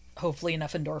hopefully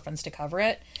enough endorphins to cover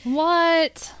it.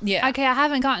 What? Yeah. Okay, I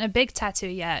haven't gotten a big tattoo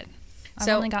yet. I've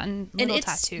only gotten little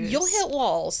tattoos. You'll hit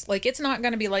walls. Like, it's not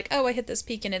going to be like, oh, I hit this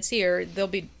peak and it's here. There'll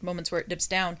be moments where it dips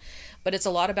down. But it's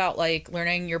a lot about, like,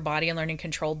 learning your body and learning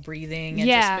controlled breathing and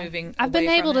just moving I've been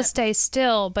away able from to it. stay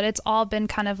still, but it's all been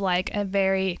kind of like a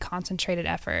very concentrated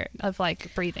effort of,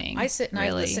 like, breathing. I sit and I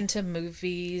really. listen to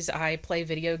movies. I play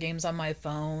video games on my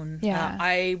phone.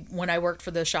 Yeah. When I worked for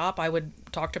the shop, I would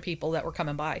talk to people that were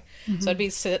coming by. Mm-hmm. So I'd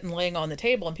be sitting laying on the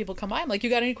table and people come by. I'm like,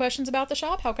 you got any questions about the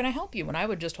shop? How can I help you? And I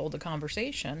would just hold a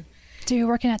conversation. So you're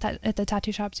working at the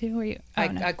tattoo shop too? Were you? Oh,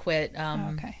 no. I quit.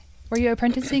 Okay. Were you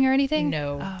apprenticing or anything?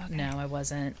 No, Oh, okay. no, I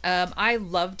wasn't. I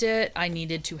loved it. I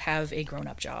needed to have a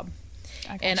grown-up job.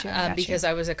 I got And you, I got because you.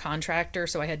 I was a contractor,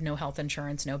 so I had no health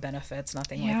insurance, no benefits,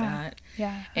 nothing like that.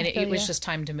 Yeah. And I feel it was ya. just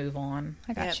time to move on.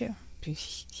 I got Yep. you.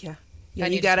 Yeah. I Yeah,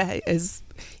 you need gotta, as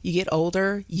you get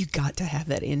older, you got to have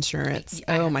that insurance.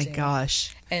 I Oh have my to.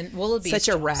 gosh. And Willoughby's Such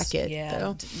a just- racket, Yeah,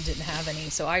 though. didn't have any,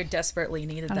 so I desperately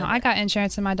needed I them. know. I got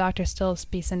insurance, and my doctor still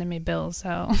be sending me bills.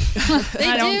 So They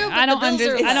I don't. do, but I don't the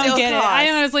bills are I don't still get it. I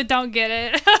cost. honestly don't get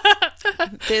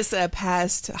it. This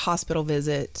past hospital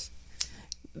visit,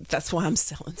 that's why I'm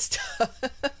selling stuff.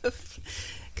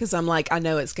 Because I'm like, I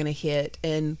know it's going to hit.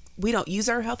 And we don't use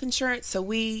our health insurance, so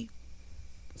we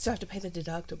still have to pay the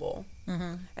deductible.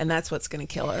 Mm-hmm. And that's what's going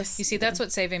to kill us. You see, that's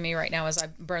what's saving me right now is I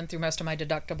burned through most of my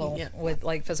deductible with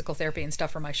like physical therapy and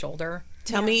stuff for my shoulder.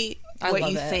 Tell me I what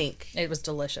love you it. think. It was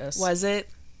delicious. Was it?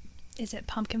 Is it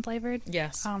pumpkin flavored?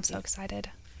 Yes. Oh, I'm so excited.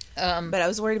 But I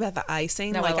was worried about the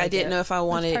icing. No, like I didn't know if I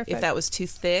wanted if that was too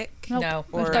thick. Nope.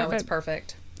 No, it's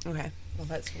perfect. Okay. Well,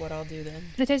 that's what I'll do then.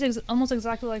 It tastes almost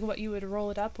exactly like what you would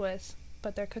roll it up with,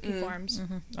 but they're cookie forms.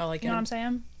 Mm-hmm. I like You know what I'm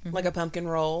saying? Like a pumpkin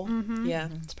roll. Yeah.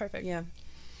 It's perfect. Yeah.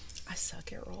 I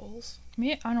suck at rolls.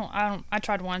 Me, I don't. I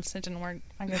tried once. It didn't work.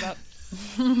 I gave up.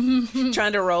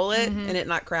 Trying to roll it and it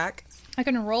not crack. I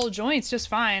can roll joints just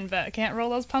fine, but I can't roll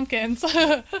those pumpkins.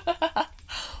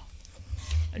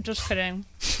 Just kidding.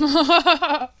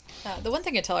 The one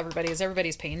thing I tell everybody is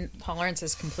everybody's pain tolerance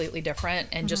is completely different,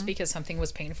 and just because something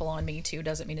was painful on me too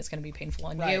doesn't mean it's going to be painful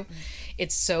on you.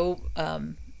 It's so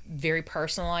very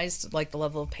personalized, like the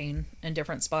level of pain in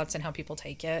different spots and how people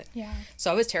take it. Yeah. So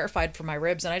I was terrified for my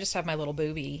ribs, and I just have my little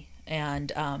booby,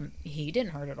 and he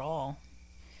didn't hurt at all.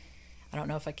 I don't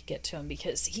know if I could get to him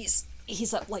because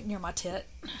he's up like near my tit.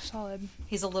 Solid.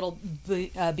 He's a little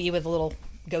bee with a little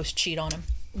ghost cheat on him.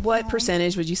 What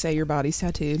percentage would you say your body's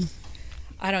tattooed?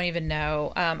 I don't even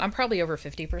know. I'm probably over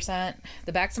 50%.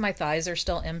 The backs of my thighs are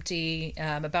still empty.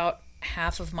 About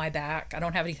half of my back. I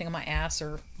don't have anything on my ass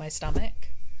or my stomach.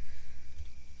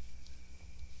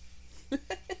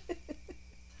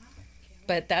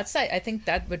 But I think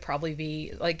that would probably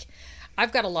be like,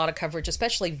 I've got a lot of coverage,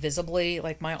 especially visibly.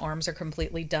 Like my arms are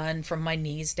completely done, from my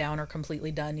knees down are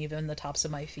completely done, even the tops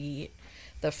of my feet.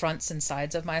 The fronts and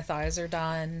sides of my thighs are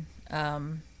done.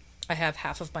 I have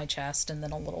half of my chest and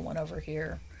then a little one over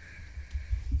here.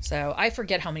 So I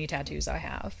forget how many tattoos I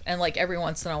have. And like every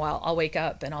once in a while I'll wake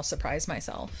up and I'll surprise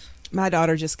myself. My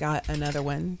daughter just got another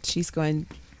one. She's going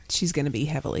to be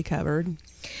heavily covered.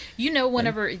 You know,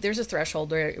 whenever there's a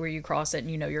threshold where you cross it and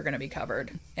you know you're going to be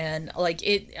covered. And like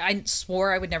I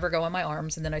swore I would never go on my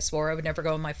arms, and then I swore I would never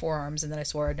go on my forearms, and then I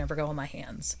swore I'd never go on my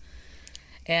hands.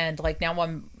 And like now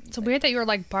it's weird that you were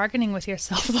like bargaining with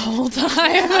yourself the whole time.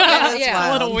 Yeah, It's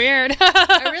a little weird.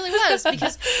 I really was,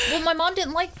 because my mom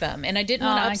didn't like them, and I didn't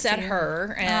want to upset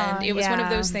her, and it was one of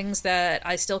those things that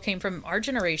I still came from our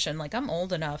generation. Like I'm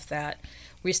old enough that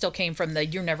we still came from the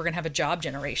you're never going to have a job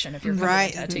generation if you're covered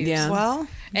in tattoos. Yeah. Well,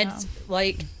 and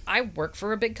like I work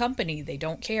for a big company, they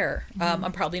don't care.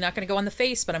 I'm probably not going to go on the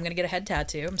face, but I'm going to get a head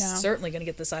tattoo. I'm certainly going to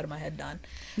get the side of my head done.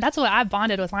 That's what I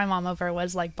bonded with my mom over,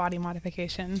 was like body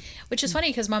modification. Which is funny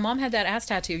because my mom had that ass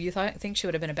tattoo. You think she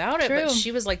would have been about it, but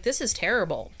she was like, "This is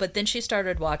terrible." But then she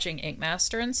started watching Ink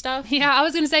Master and stuff. Yeah, I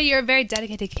was going to say you're a very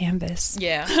dedicated canvas.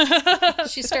 Yeah,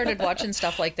 she started watching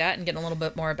stuff like that and getting a little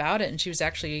bit more about it. And she was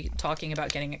actually talking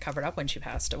about getting it covered up when she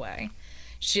passed away.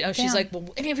 She's like, "Well,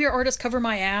 any of your artists cover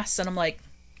my ass?" And I'm like,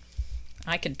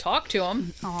 I can talk to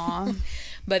them. Aw.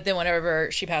 But then whenever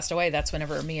she passed away, that's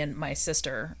whenever me and my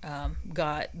sister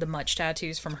got the much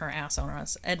tattoos from her ass on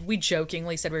us. And we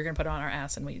jokingly said we were going to put it on our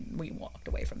ass, and we walked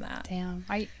away from that. Damn.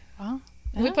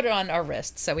 We put it on our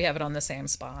wrists, so we have it on the same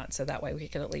spot. So that way we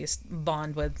could at least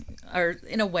bond with, or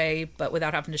in a way, but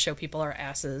without having to show people our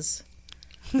asses.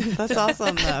 that's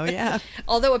awesome, though. Yeah.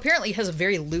 Although apparently it has a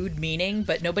very lewd meaning,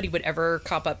 but nobody would ever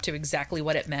cop up to exactly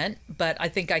what it meant. But I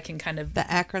think I can kind of... The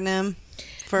acronym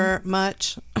for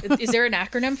much. Is there an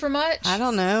acronym for much? I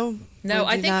don't know. No,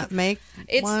 I think think not make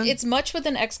one? it's much with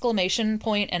an exclamation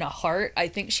point and a heart. I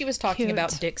think she was talking Cute.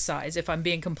 about dick size, if I'm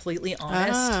being completely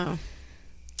honest. Oh.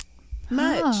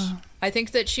 Much. Oh. I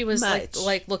think that she was Much.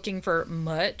 like looking for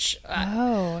much.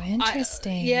 Oh,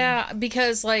 interesting. Yeah,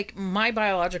 because like my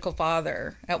biological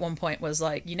father at one point was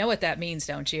like, "You know what that means,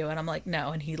 don't you?" And I'm like,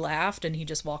 "No," and he laughed and he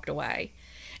just walked away.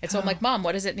 And so I'm like, "Mom,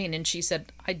 what does it mean?" And she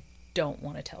said, "I don't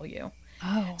want to tell you."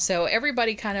 Oh. So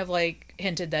everybody kind of like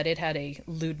hinted that it had a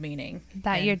lewd meaning.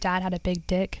 That And your dad had a big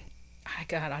dick.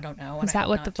 God, I don't know. Was that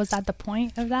was that the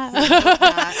point of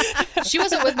that? She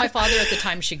wasn't with my father at the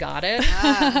time she got it.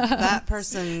 That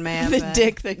person may have The been.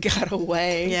 dick that got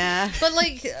away. Yeah. But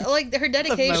like her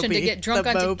dedication to get drunk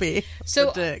on Moby. so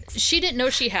the dicks. she didn't know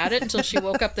she had it until she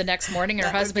woke up the next morning and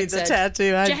her That would be husband the said,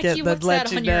 tattoo I'd "Jackie, get. what's They'd let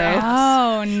that you on your know. ass?"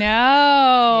 Oh no.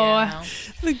 Yeah.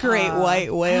 The great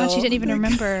white whale. Oh, she didn't even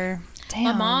remember. Damn.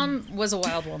 My mom was a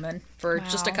wild woman. For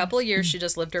just a Wow. couple of years, she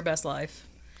just lived her best life.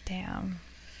 Damn.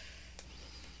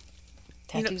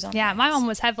 Tattoos on Yeah, her my ass. mom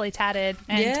was heavily tatted,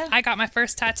 and Yeah? I got my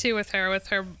first tattoo with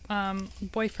her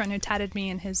boyfriend who tatted me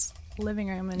in his living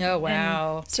room. And, Oh,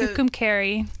 wow. And So-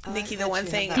 Tucumcari. Nikki, the one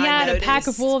thing He I had noticed, a pack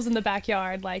of wolves in the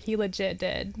backyard, like he legit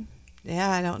did. Yeah,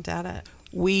 I don't doubt it.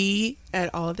 we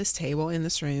at all of this table in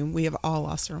this room, we have all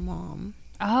lost our mom.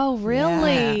 Oh,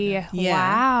 really?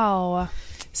 Yeah. Wow.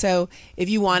 So if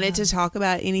you wanted to talk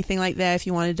about anything like that, if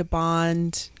you wanted to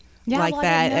bond Yeah, like well, I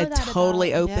that, didn't know that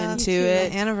totally about- open Yeah, to the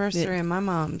it. anniversary of my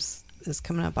mom's is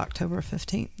coming up October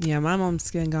 15th. Yeah, my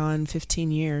mom's been gone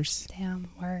 15 years. Damn.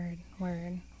 Word.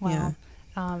 Yeah.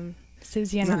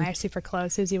 Susie and I are super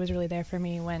close. Susie was really there for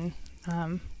me when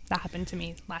that happened to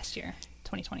me last year,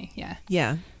 2020. Yeah.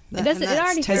 Yeah. It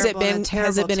already has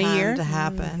it been a year to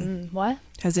happen? What?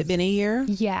 Has it been a year?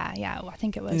 Yeah. I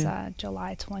think it was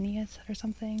July 20th or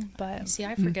something. But see,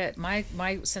 I forget. My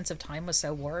sense of time was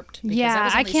so warped.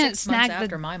 Yeah, I can't snag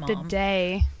after my mom. the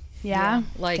day. Yeah.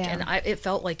 Like, Damn. and it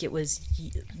felt like it was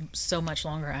so much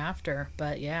longer after.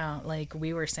 But yeah, like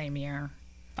we were same year.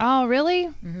 Oh, really?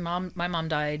 My mom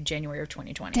died January of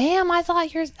 2020. Damn, I thought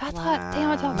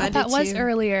that was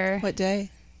earlier. What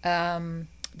day? The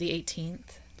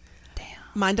 18th.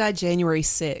 Mine died January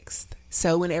 6th.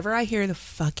 So whenever I hear the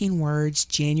fucking words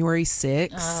January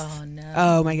 6th, oh no,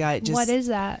 oh my god, what is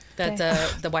that? That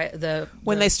the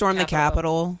when they stormed the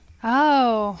Capitol.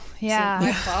 Oh yeah. So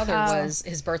my father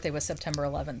his birthday was September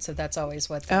 11th, so that's always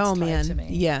what that's tied to me.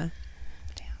 Yeah.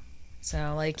 Damn.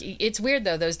 So like it's weird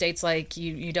though, those dates like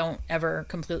you don't ever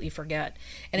completely forget,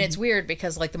 and it's weird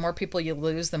because like the more people you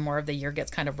lose, the more of the year gets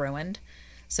kind of ruined.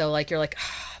 So like you're like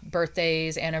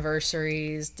birthdays,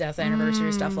 anniversaries, death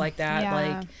anniversaries, stuff like that. Yeah.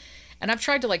 Like, and I've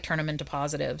tried to like turn them into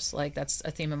positives. Like that's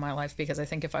a theme in my life because I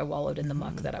think if I wallowed in the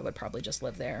muck, that I would probably just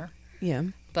live there. Yeah.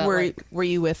 But were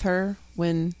you with her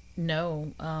when?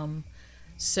 No.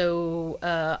 So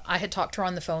I had talked to her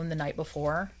on the phone the night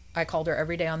before. I called her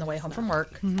every day on the way home from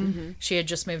work. Mm-hmm. She had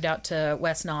just moved out to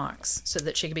West Knox so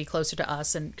that she could be closer to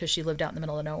us, and because she lived out in the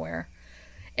middle of nowhere.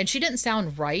 And she didn't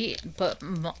sound right, but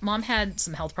mom had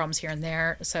some health problems here and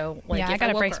there. So like, I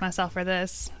gotta brace myself for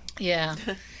this. Yeah.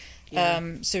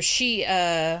 So she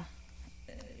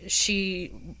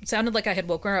sounded like I had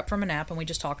woken her up from a nap, and we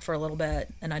just talked for a little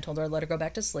bit, and I told her I'd let her go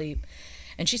back to sleep.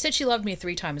 And she said she loved me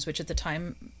 3 times, which at the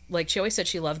time, like she always said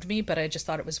she loved me, but I just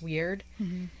thought it was weird.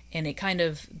 Mm-hmm. And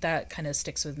that kind of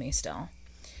sticks with me still.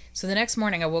 So the next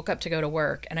morning I woke up to go to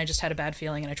work, and I just had a bad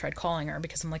feeling, and I tried calling her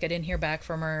because I'm like, I didn't hear back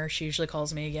from her. She usually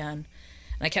calls me again.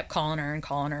 And I kept calling her,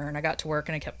 and I got to work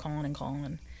and I kept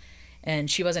calling. And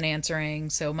she wasn't answering.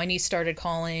 So my niece started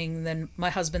calling, then my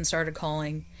husband started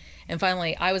calling. And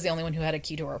finally, I was the only one who had a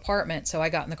key to her apartment, so I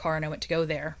got in the car and I went to go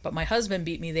there. But my husband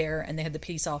beat me there, and they had the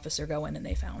peace officer go in, and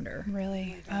they found her.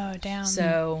 Really? Oh, damn.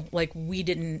 So, like, we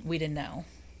didn't know.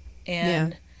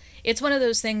 And it's one of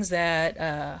those things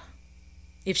that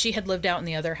if she had lived out in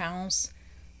the other house,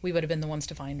 we would have been the ones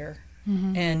to find her.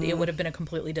 Mm-hmm. And it would have been a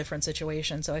completely different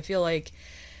situation. So I feel like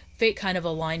fate kind of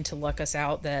aligned to luck us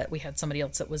out that we had somebody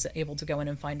else that was able to go in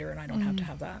and find her, and I don't have to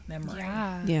have that memory.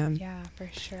 Yeah, for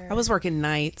sure. I was working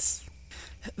nights.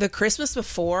 The Christmas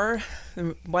before,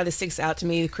 why this sticks out to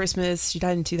me, she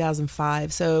died in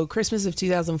 2005. So Christmas of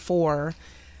 2004,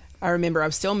 I remember I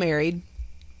was still married.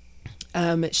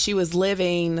 She was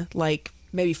living like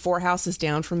maybe 4 houses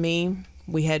down from me.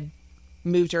 We had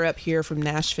moved her up here from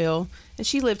Nashville, and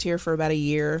she lived here for about a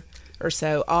year or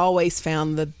so. Always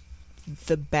found the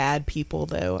bad people,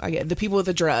 though. I get the people with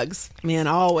the drugs. Man,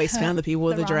 I always found the people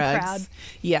with the drugs. Crowd.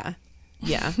 Yeah.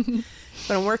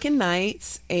 But I'm working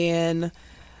nights, and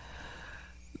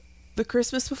the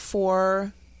Christmas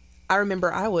before, I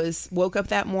remember I woke up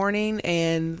that morning,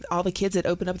 and all the kids had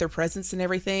opened up their presents and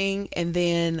everything, and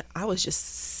then I was just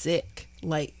sick.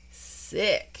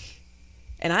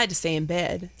 And I had to stay in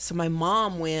bed. So my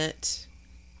mom went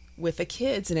with the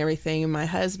kids and everything, and my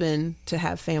husband to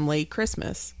have family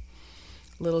Christmas.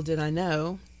 Little did I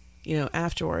know,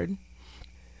 afterward.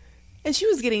 And she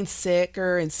was getting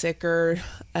sicker and sicker.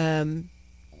 Sicker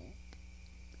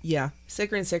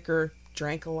and sicker.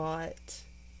 Drank a lot.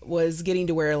 Was getting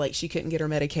to where like she couldn't get her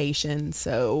medication,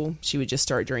 so she would just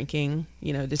start drinking,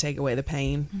 to take away the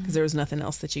pain, because there was nothing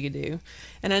else that she could do.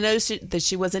 And I noticed that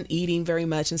she wasn't eating very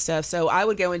much and stuff, so I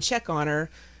would go and check on her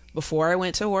before I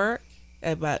went to work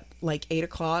at about like 8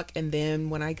 o'clock, and then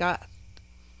when I got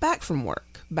back from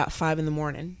work about 5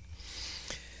 a.m.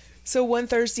 So one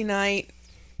Thursday night,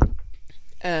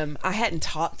 I hadn't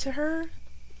talked to her,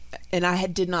 and I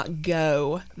did not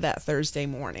go that Thursday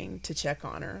morning to check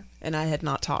on her, and I had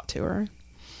not talked to her.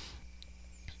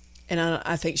 And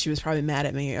I think she was probably mad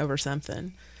at me over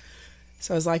something.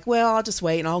 So I was like, well, I'll just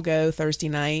wait and I'll go Thursday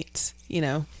night.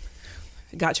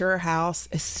 Got to her house.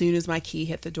 As soon as my key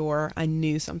hit the door, I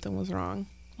knew something was wrong.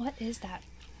 What is that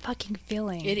fucking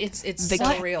feeling? It's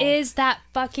so real. What is that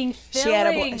fucking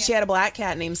feeling? She had a black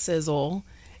cat named Sizzle.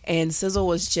 And Sizzle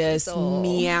was just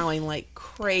meowing like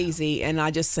crazy. And I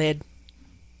just said,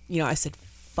 I said,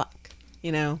 fuck,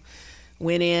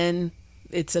 went in.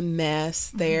 It's a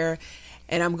mess there.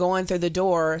 And I'm going through the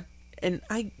door. And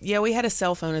we had a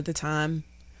cell phone at the time.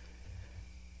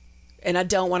 And I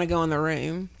don't want to go in the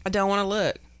room. I don't want to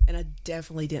look. And I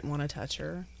definitely didn't want to touch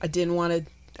her. I didn't want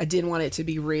it to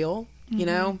be real,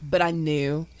 but I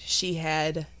knew she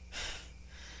had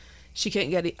she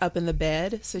couldn't get up in the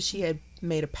bed, so she had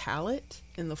made a pallet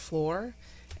in the floor.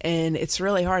 And it's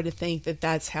really hard to think that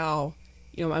that's how,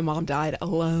 my mom died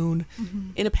alone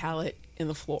in a pallet in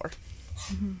the floor.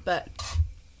 But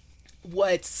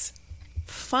what's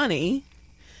funny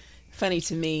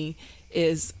to me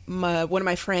is one of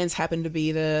my friends happened to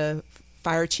be the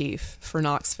fire chief for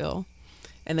Knoxville,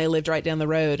 and they lived right down the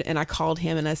road. And I called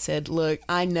him and I said, look,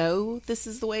 I know this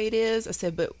is the way it is. I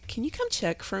said, but can you come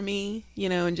check for me,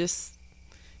 and just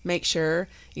make sure?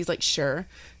 He's like, sure.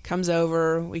 Comes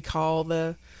over. We call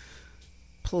the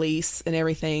police and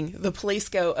everything. The police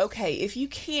go, okay, if you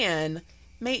can,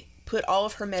 put all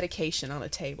of her medication on a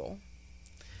table.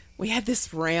 We had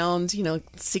this round,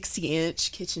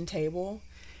 60-inch kitchen table.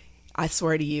 I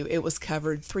swear to you, it was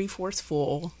covered 3/4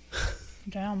 full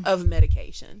of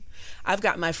medication. I've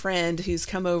got my friend who's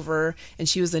come over, and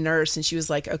she was a nurse, and she was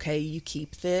like, okay, you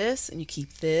keep this, and you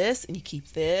keep this, and you keep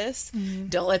this.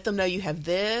 Don't let them know you have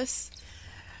this.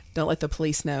 Don't let the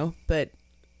police know. But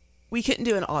we couldn't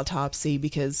do an autopsy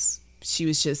because she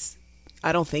was just,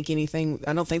 I don't think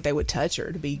they would touch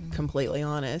her, to be completely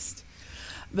honest.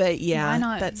 But yeah. Why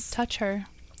not touch her?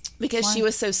 Because she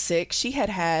was so sick. She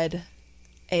had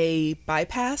a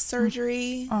bypass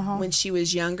surgery when she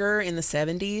was younger in the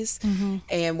 70s,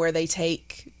 and where they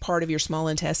take part of your small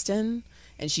intestine,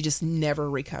 and she just never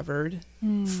recovered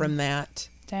from that.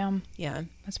 Damn. Yeah.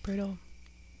 That's brutal.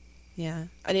 Yeah.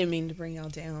 I didn't mean to bring y'all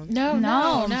down.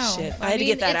 No. Shit. I had to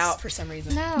get that out for some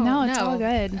reason. No, it's all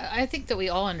good. I think that we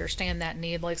all understand that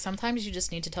need. Like, sometimes you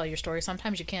just need to tell your story.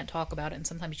 Sometimes you can't talk about it, and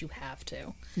sometimes you have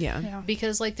to. Yeah.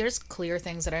 Because, like, there's clear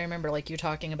things that I remember, like you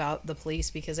talking about the police,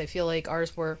 because I feel like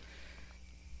ours were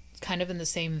kind of in the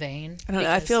same vein. I don't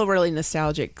know. I feel really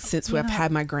nostalgic since I've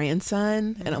had my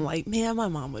grandson, and I'm like, man, my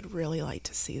mom would really like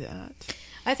to see that.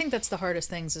 I think that's the hardest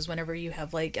things is whenever you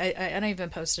have, like, and I even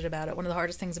posted about it. One of the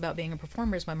hardest things about being a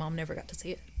performer is my mom never got to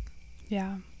see it.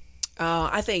 Yeah.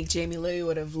 I think Jamie Lou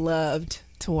would have loved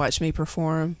to watch me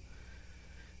perform.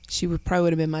 She probably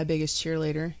would have been my biggest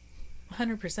cheerleader.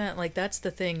 100%. Like, that's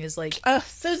the thing is, like,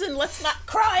 Susan, let's not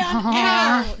cry on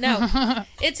air. No.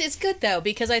 It's good though,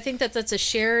 because I think that that's a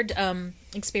shared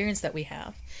experience that we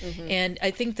have. And I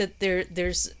think that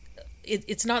there's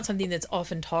it's not something that's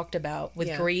often talked about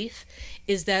with grief,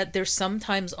 is that there's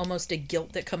sometimes almost a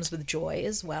guilt that comes with joy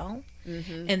as well.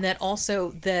 And that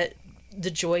also that the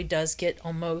joy does get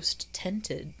almost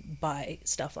tainted by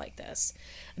stuff like this.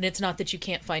 And it's not that you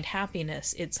can't find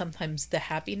happiness. It's sometimes the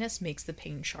happiness makes the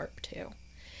pain sharp too.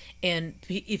 And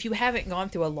if you haven't gone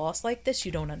through a loss like this,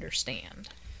 you don't understand.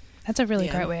 That's a really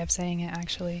great way of saying it,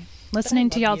 actually. Listening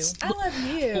to y'all's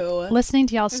listening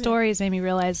to y'all's stories made me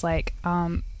realize, like,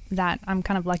 that I'm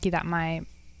kind of lucky that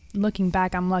looking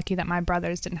back, I'm lucky that my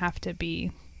brothers didn't have to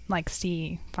be like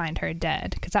find her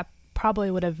dead, because that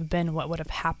probably would have been what would have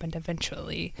happened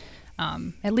eventually.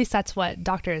 At least that's what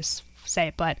doctors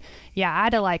say. But yeah, I had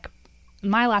to, like,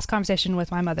 my last conversation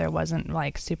with my mother wasn't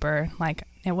like super, like,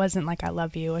 it wasn't like I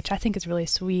love you, which I think is really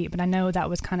sweet, but I know that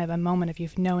was kind of a moment of you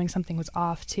knowing something was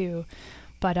off too.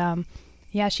 But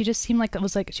yeah, she just seemed like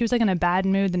she was like in a bad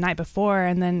mood the night before,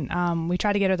 and then we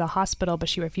tried to get her to the hospital, but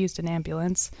she refused an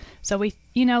ambulance. So we,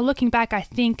 looking back, I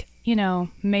think,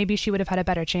 maybe she would have had a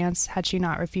better chance had she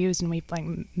not refused, and we like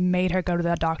made her go to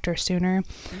the doctor sooner.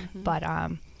 But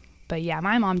yeah,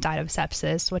 my mom died of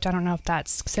sepsis, which I don't know if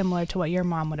that's similar to what your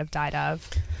mom would have died of.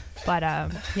 But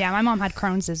yeah, my mom had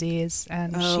Crohn's disease,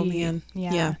 and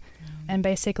and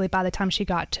basically by the time she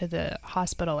got to the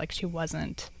hospital, like, she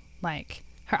wasn't, like,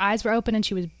 her eyes were open and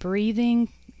she was breathing,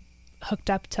 hooked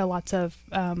up to lots of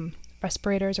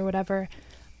respirators or whatever,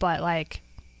 but like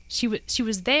she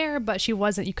was there, but she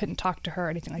wasn't. You couldn't talk to her or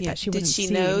anything like that. Did she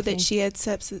know that she had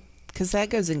sepsis? Because that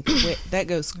goes in quick. That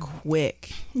goes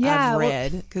quick. Yeah, I've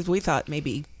read, because we thought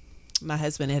maybe my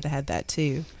husband had that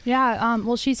too. Yeah.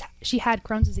 Well, she had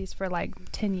Crohn's disease for like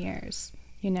 10 years,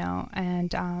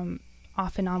 and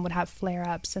off and on would have flare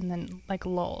ups and then like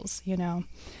lulls,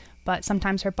 But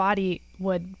sometimes her body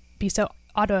would be so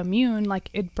autoimmune, like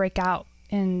it'd break out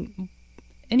in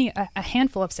a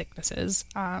handful of sicknesses.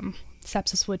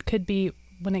 Sepsis could be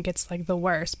when it gets like the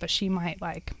worst, but she might,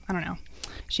 like, I don't know.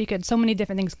 So many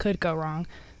different things could go wrong.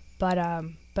 But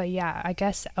yeah, I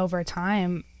guess over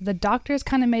time, the doctors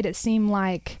kind of made it seem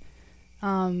like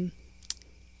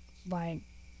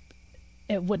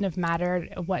it wouldn't have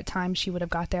mattered what time she would have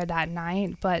got there that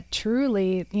night. But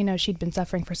truly, she'd been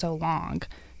suffering for so long.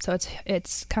 So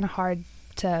it's kind of hard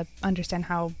to understand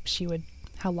how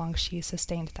long she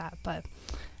sustained that. But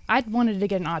I wanted to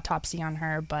get an autopsy on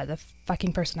her, but the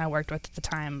fucking person I worked with at the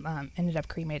time ended up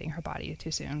cremating her body too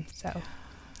soon. So,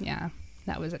 yeah.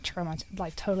 that was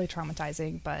totally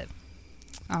traumatizing. But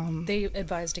they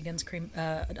advised against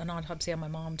an autopsy on my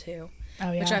mom too,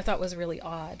 which yeah. I thought was really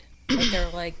odd. Like they're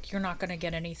like, you're not going to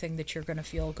get anything that you're going to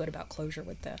feel good about closure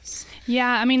with this. Yeah,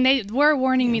 I mean, they were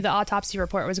warning me the autopsy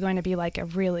report was going to be like a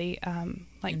really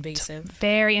invasive,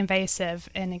 very invasive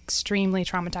and extremely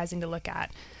traumatizing to look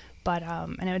at. But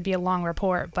and it would be a long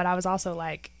report. But I was also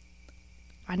like,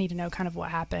 I need to know kind of what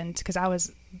happened, because I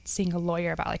was seeing a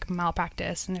lawyer about like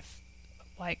malpractice, and if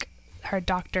like her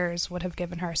doctors would have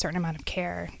given her a certain amount of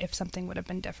care if something would have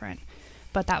been different.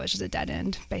 But that was just a dead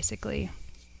end, basically.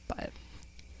 But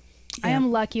I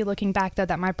am lucky looking back, though,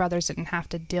 that my brothers didn't have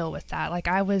to deal with that. Like,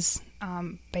 I was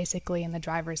basically in the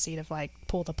driver's seat of, like,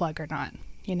 pull the plug or not,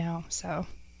 you know? So,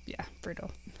 yeah,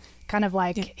 brutal. Kind of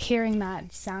like hearing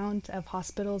that sound of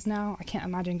hospitals now. I can't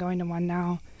imagine going to one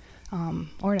now,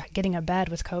 or getting a bed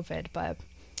with COVID, but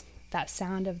that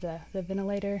sound of the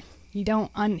ventilator, you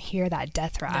don't unhear that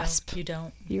death rasp. No, you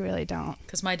don't. You really don't.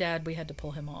 Because my dad, we had to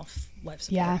pull him off life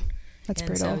support. Yeah. That's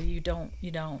brutal. So you don't.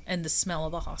 And the smell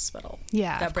of the hospital.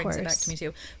 Yeah, that brings it back to me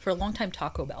too. For a long time,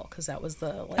 Taco Bell, because that was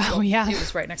the it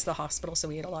was right next to the hospital, so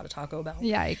we ate a lot of Taco Bell.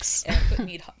 Yikes! And I couldn't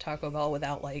eat Taco Bell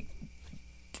without like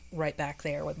right back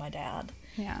there with my dad.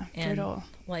 Yeah, and brutal.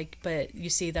 Like, but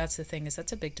you see, that's the thing, is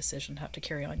that's a big decision to have to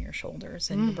carry on your shoulders,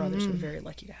 and your brothers were very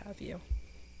lucky to have you.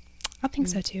 I think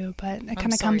so too, but it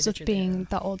kind of comes with being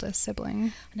the oldest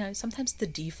sibling. No, sometimes the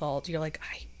default, you're like,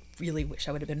 I really wish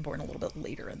I would have been born a little bit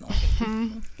later in the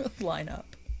lineup.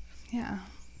 Yeah.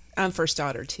 I'm first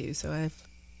daughter too, so I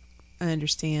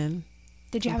understand.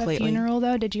 Did you have a funeral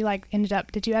though? Did you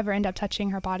ever end up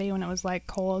touching her body when it was like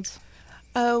cold?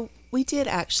 Oh, we did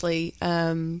actually.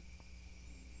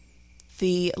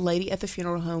 The lady at the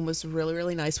funeral home was really,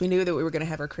 really nice. We knew that we were going to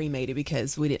have her cremated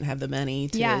because we didn't have the money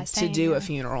to do a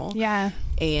funeral. Yeah.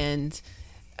 And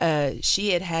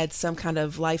she had some kind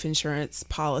of life insurance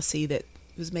policy that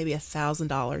was maybe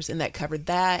 $1,000, and that covered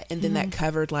that, and then that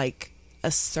covered like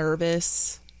a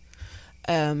service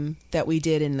that we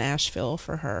did in Nashville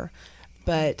for her.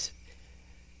 But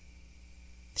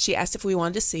she asked if we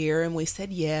wanted to see her, and we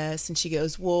said yes, and she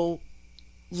goes, well,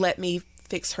 let me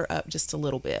fix her up just a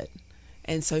little bit.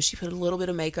 And so she put a little bit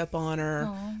of makeup on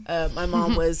her. My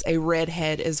mom was a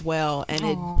redhead as well,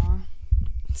 and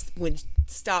when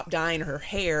stopped dyeing her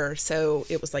hair, so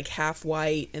it was like half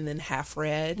white and then half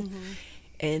red.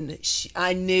 And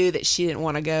I knew that she didn't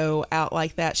want to go out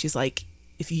like that. She's like,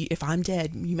 if I'm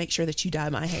dead, you make sure that you dye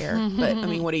my hair. But I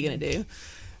mean, what are you going to do?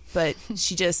 But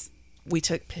we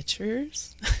took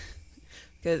pictures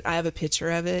because I have a picture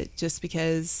of it, just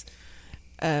because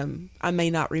I may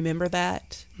not remember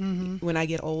that when I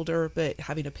get older, but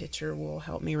having a picture will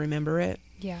help me remember it.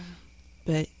 Yeah.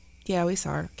 But yeah, we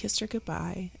saw her, kissed her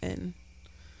goodbye, and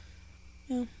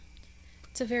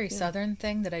it's a very Southern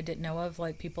thing that I didn't know of,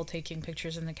 like people taking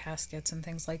pictures in the caskets and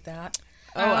things like that.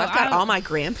 Oh, I've got all my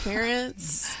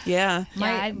grandparents. Yeah.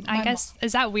 I guess,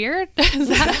 is that weird? Is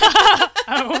that,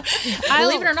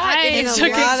 believe it or not, in a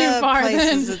lot of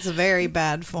places it's a very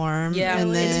bad form. Yeah,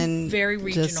 and then it's very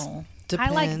regional.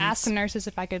 I asked the nurses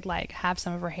if I could have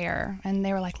some of her hair, and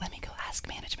they were like, let me go ask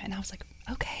management. And I was like,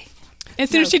 okay. As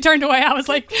soon as she turned away, I was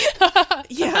like,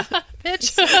 yeah,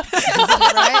 bitch.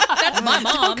 Right? That's my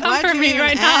mom. Come for me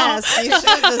right now. You should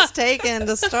have just taken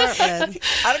to start with.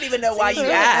 I don't even know why you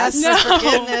asked. For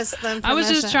forgiveness, then I was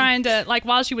just trying to,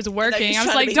 while she was working, I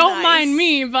was like, nice. don't mind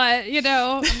me, but,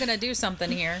 I'm going to do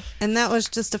something here. And that was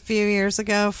just a few years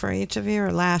ago for each of you,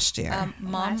 or last year?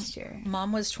 Last year.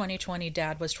 Mom was 2020,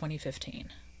 Dad was 2015.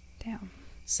 Damn.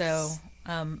 So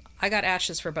I got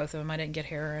ashes for both of them. I didn't get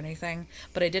hair or anything,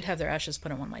 but I did have their ashes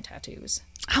put on one of my tattoos.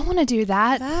 I want to do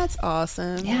that. That's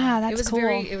awesome. Yeah, that's cool.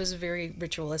 It was very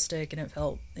ritualistic, and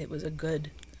it was a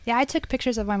good. Yeah, I took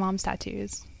pictures of my mom's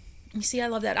tattoos. You see, I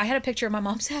love that. I had a picture of my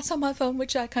mom's ass on my phone,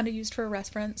 which I kind of used for a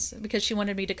reference because she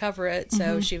wanted me to cover it.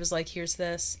 So she was like, here's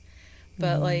this.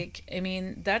 But I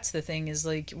mean, that's the thing is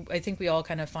I think we all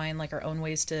kind of find our own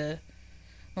ways to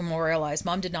memorialize.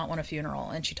 Mom did not want a funeral,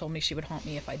 and she told me she would haunt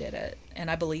me if I did it, and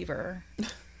I believe her.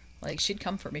 She'd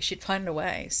come for me, she'd find a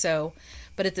way. So,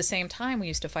 but at the same time, we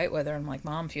used to fight with her. I'm like,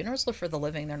 Mom, funerals are for the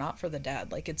living, they're not for the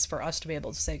dead. It's for us to be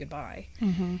able to say goodbye.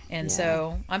 And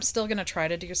so I'm still going to try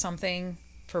to do something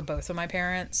for both of my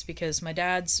parents, because my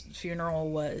dad's funeral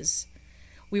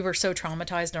we were so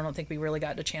traumatized, I don't think we really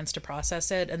got a chance to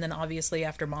process it. And then obviously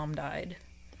after Mom died,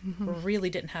 we really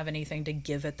didn't have anything to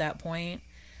give at that point.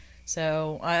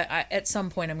 So I at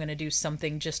some point I'm going to do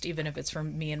something, just even if it's for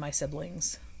me and my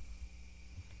siblings.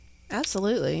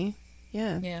 Absolutely.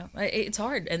 Yeah. Yeah. It's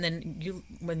hard. And then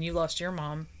when you lost your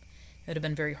mom, it would have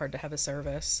been very hard to have a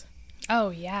service. Oh,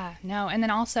 yeah. No. And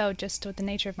then also just with the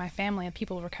nature of my family,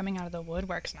 people were coming out of the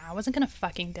woodworks, and I wasn't going to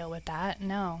fucking deal with that.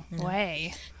 No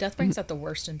way. Death brings out the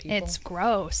worst in people. It's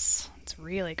gross. It's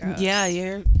really gross. Yeah,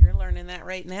 you're learning that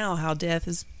right now, how death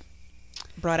has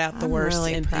brought out the worst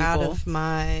really in proud people. of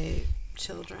my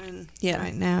children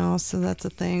right now, so that's a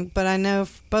thing. But I know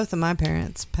both of my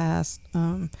parents passed.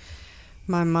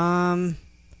 My mom...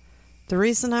 The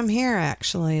reason I'm here,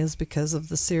 actually, is because of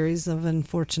the series of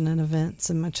unfortunate events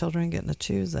and my children getting to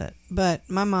choose it. But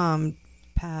my mom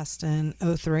passed in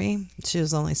 2003. She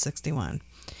was only 61.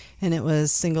 And it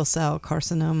was single-cell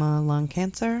carcinoma lung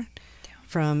cancer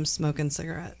from smoking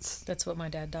cigarettes. That's what my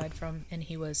dad died from, and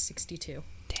he was 62.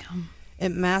 Damn.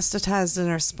 It metastasized in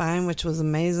her spine, which was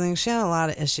amazing. She had a lot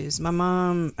of issues. My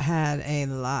mom had a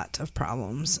lot of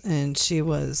problems, and she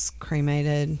was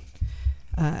cremated.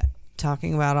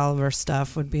 Talking about all of her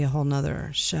stuff would be a whole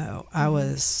nother show. I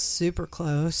was super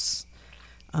close.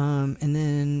 And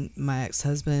then my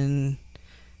ex-husband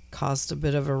caused a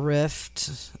bit of a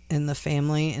rift in the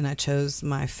family, and I chose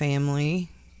my family,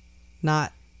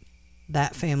 not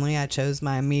that family. I chose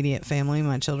my immediate family,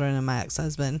 my children and my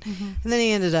ex-husband. And then he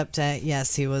ended up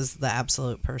yes, he was the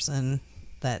absolute person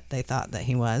that they thought that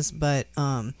he was. But,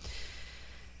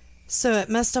 so it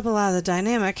messed up a lot of the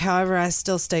dynamic. However, I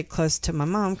still stayed close to my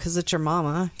mom because it's your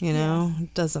mama, you know.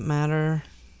 It doesn't matter,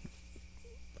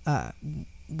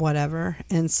 whatever.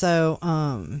 And so,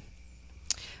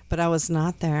 but I was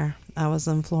not there. I was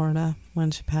in Florida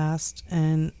when she passed,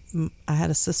 and I had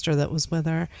a sister that was with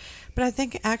her. But I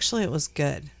think actually it was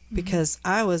good because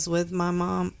I was with my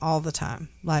mom all the time,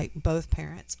 like both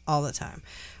parents all the time.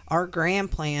 Our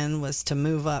grand plan was to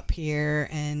move up here,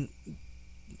 and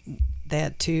they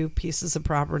had 2 pieces of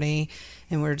property,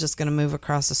 and we were just going to move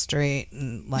across the street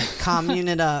and like commune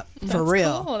it up for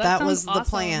real. Cool. That was awesome. the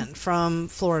plan from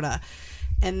Florida.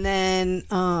 And then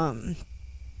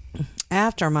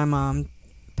after my mom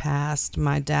passed,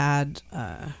 my dad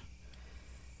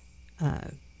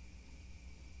had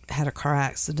a car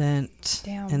accident.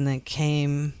 Damn. And then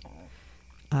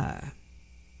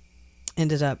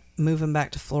ended up moving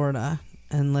back to Florida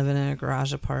and living in a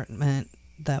garage apartment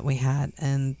that we had,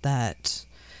 and that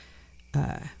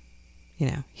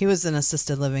he was in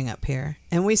assisted living up here,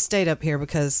 and we stayed up here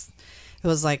because it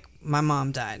was like my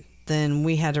mom died, then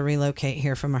we had to relocate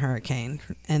here from a hurricane,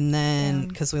 and then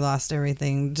because we lost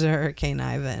everything to Hurricane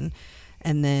Ivan,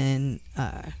 and then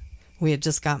we had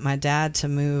just got my dad to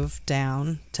move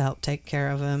down to help take care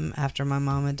of him after my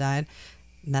mom had died.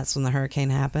 And that's when the hurricane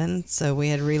happened. So we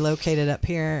had relocated up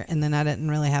here, and then I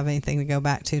didn't really have anything to go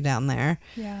back to down there.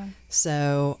 Yeah.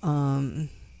 So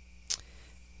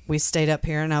we stayed up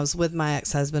here, and I was with my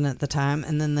ex-husband at the time.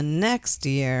 And then the next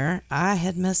year, I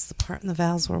had missed the part in the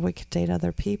vows where we could date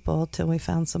other people till we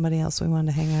found somebody else we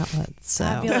wanted to hang out with. So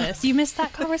Fabulous. You missed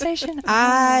that conversation?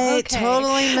 I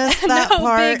totally missed that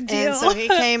part. And so he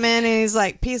came in and he's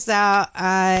like, peace out.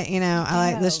 I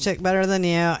like this chick better than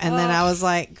you. And then I was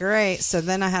like, great. So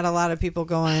then I had a lot of people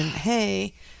going,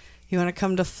 hey, you want to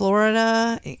come to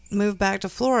Florida? Move back to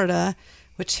Florida.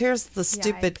 Which here's the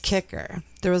stupid kicker.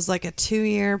 There was like a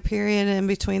 2-year period in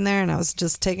between there, and I was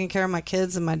just taking care of my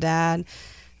kids and my dad.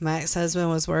 My ex-husband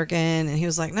was working, and he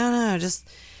was like, no, just,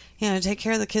 take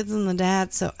care of the kids and the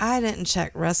dad. So I didn't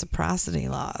check reciprocity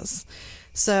laws.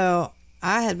 So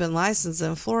I had been licensed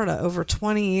in Florida over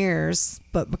 20 years,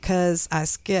 but because I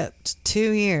skipped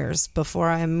 2 years before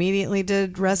I immediately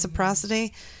did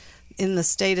reciprocity, in the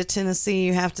state of Tennessee,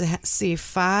 you have to see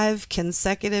 5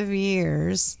 consecutive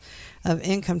years of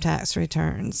income tax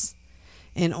returns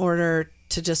in order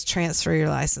to just transfer your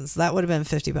license. That would have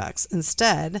been $50.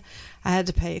 Instead, I had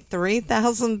to pay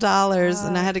 $3,000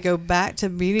 and I had to go back to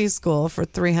beauty school for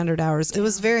 300 hours. It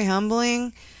was very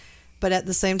humbling, but at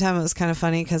the same time, it was kind of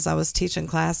funny because I was teaching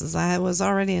classes. I was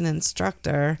already an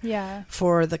instructor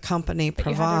for the company but Pravana.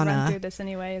 You had to run through this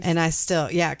anyways. And I still,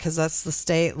 because that's the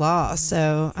state law.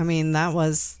 So, I mean, that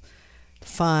was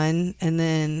fun. And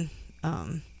then,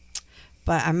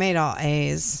 but I made all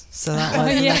A's, so that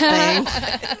wasn't a thing.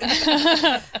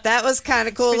 That was kind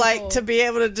of cool, like to be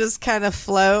able to just kind of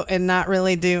float and not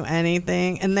really do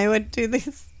anything. And they would do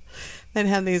these, they'd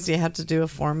have these, you have to do a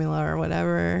formula or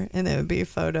whatever, and it would be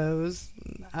photos.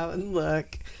 I would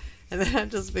look, and then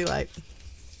I'd just be like,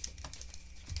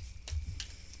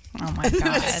 oh my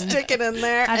God. Stick it in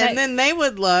there. And then they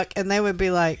would look, and they would be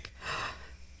like,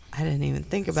 I didn't even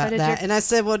think about that. And I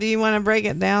said, well, do you want to break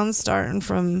it down starting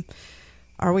from...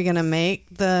 Are we going to make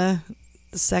the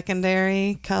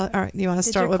secondary color? Or do you want to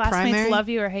start with primary? Did your classmates love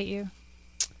you or hate you?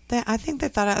 I think they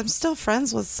thought I'm still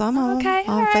friends with some of them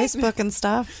on Facebook and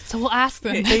stuff. So we'll ask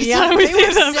them. Yeah, they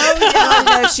were so young.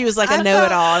 No, she was like a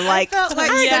know-it-all. And like, I felt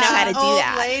like I know how to do old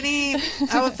that. lady.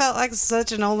 I felt like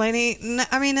such an old lady.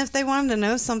 I mean, if they wanted to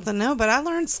know something, no. But I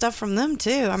learned stuff from them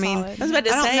too. I mean, I was about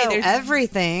to I say, don't know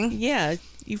everything. Yeah,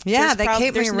 they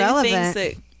keep me relevant. Things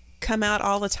that come out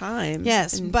all the time.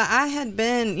 Yes, but I had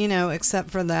been,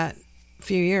 except for that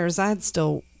few years, I had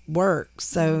still worked.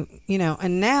 So,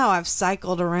 and now I've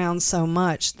cycled around so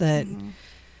much that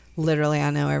literally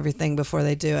I know everything before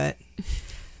they do it.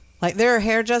 Like there are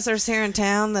hairdressers here in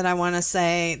town that I want to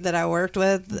say that I worked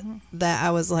with that I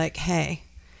was like, hey,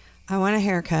 I want a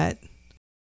haircut.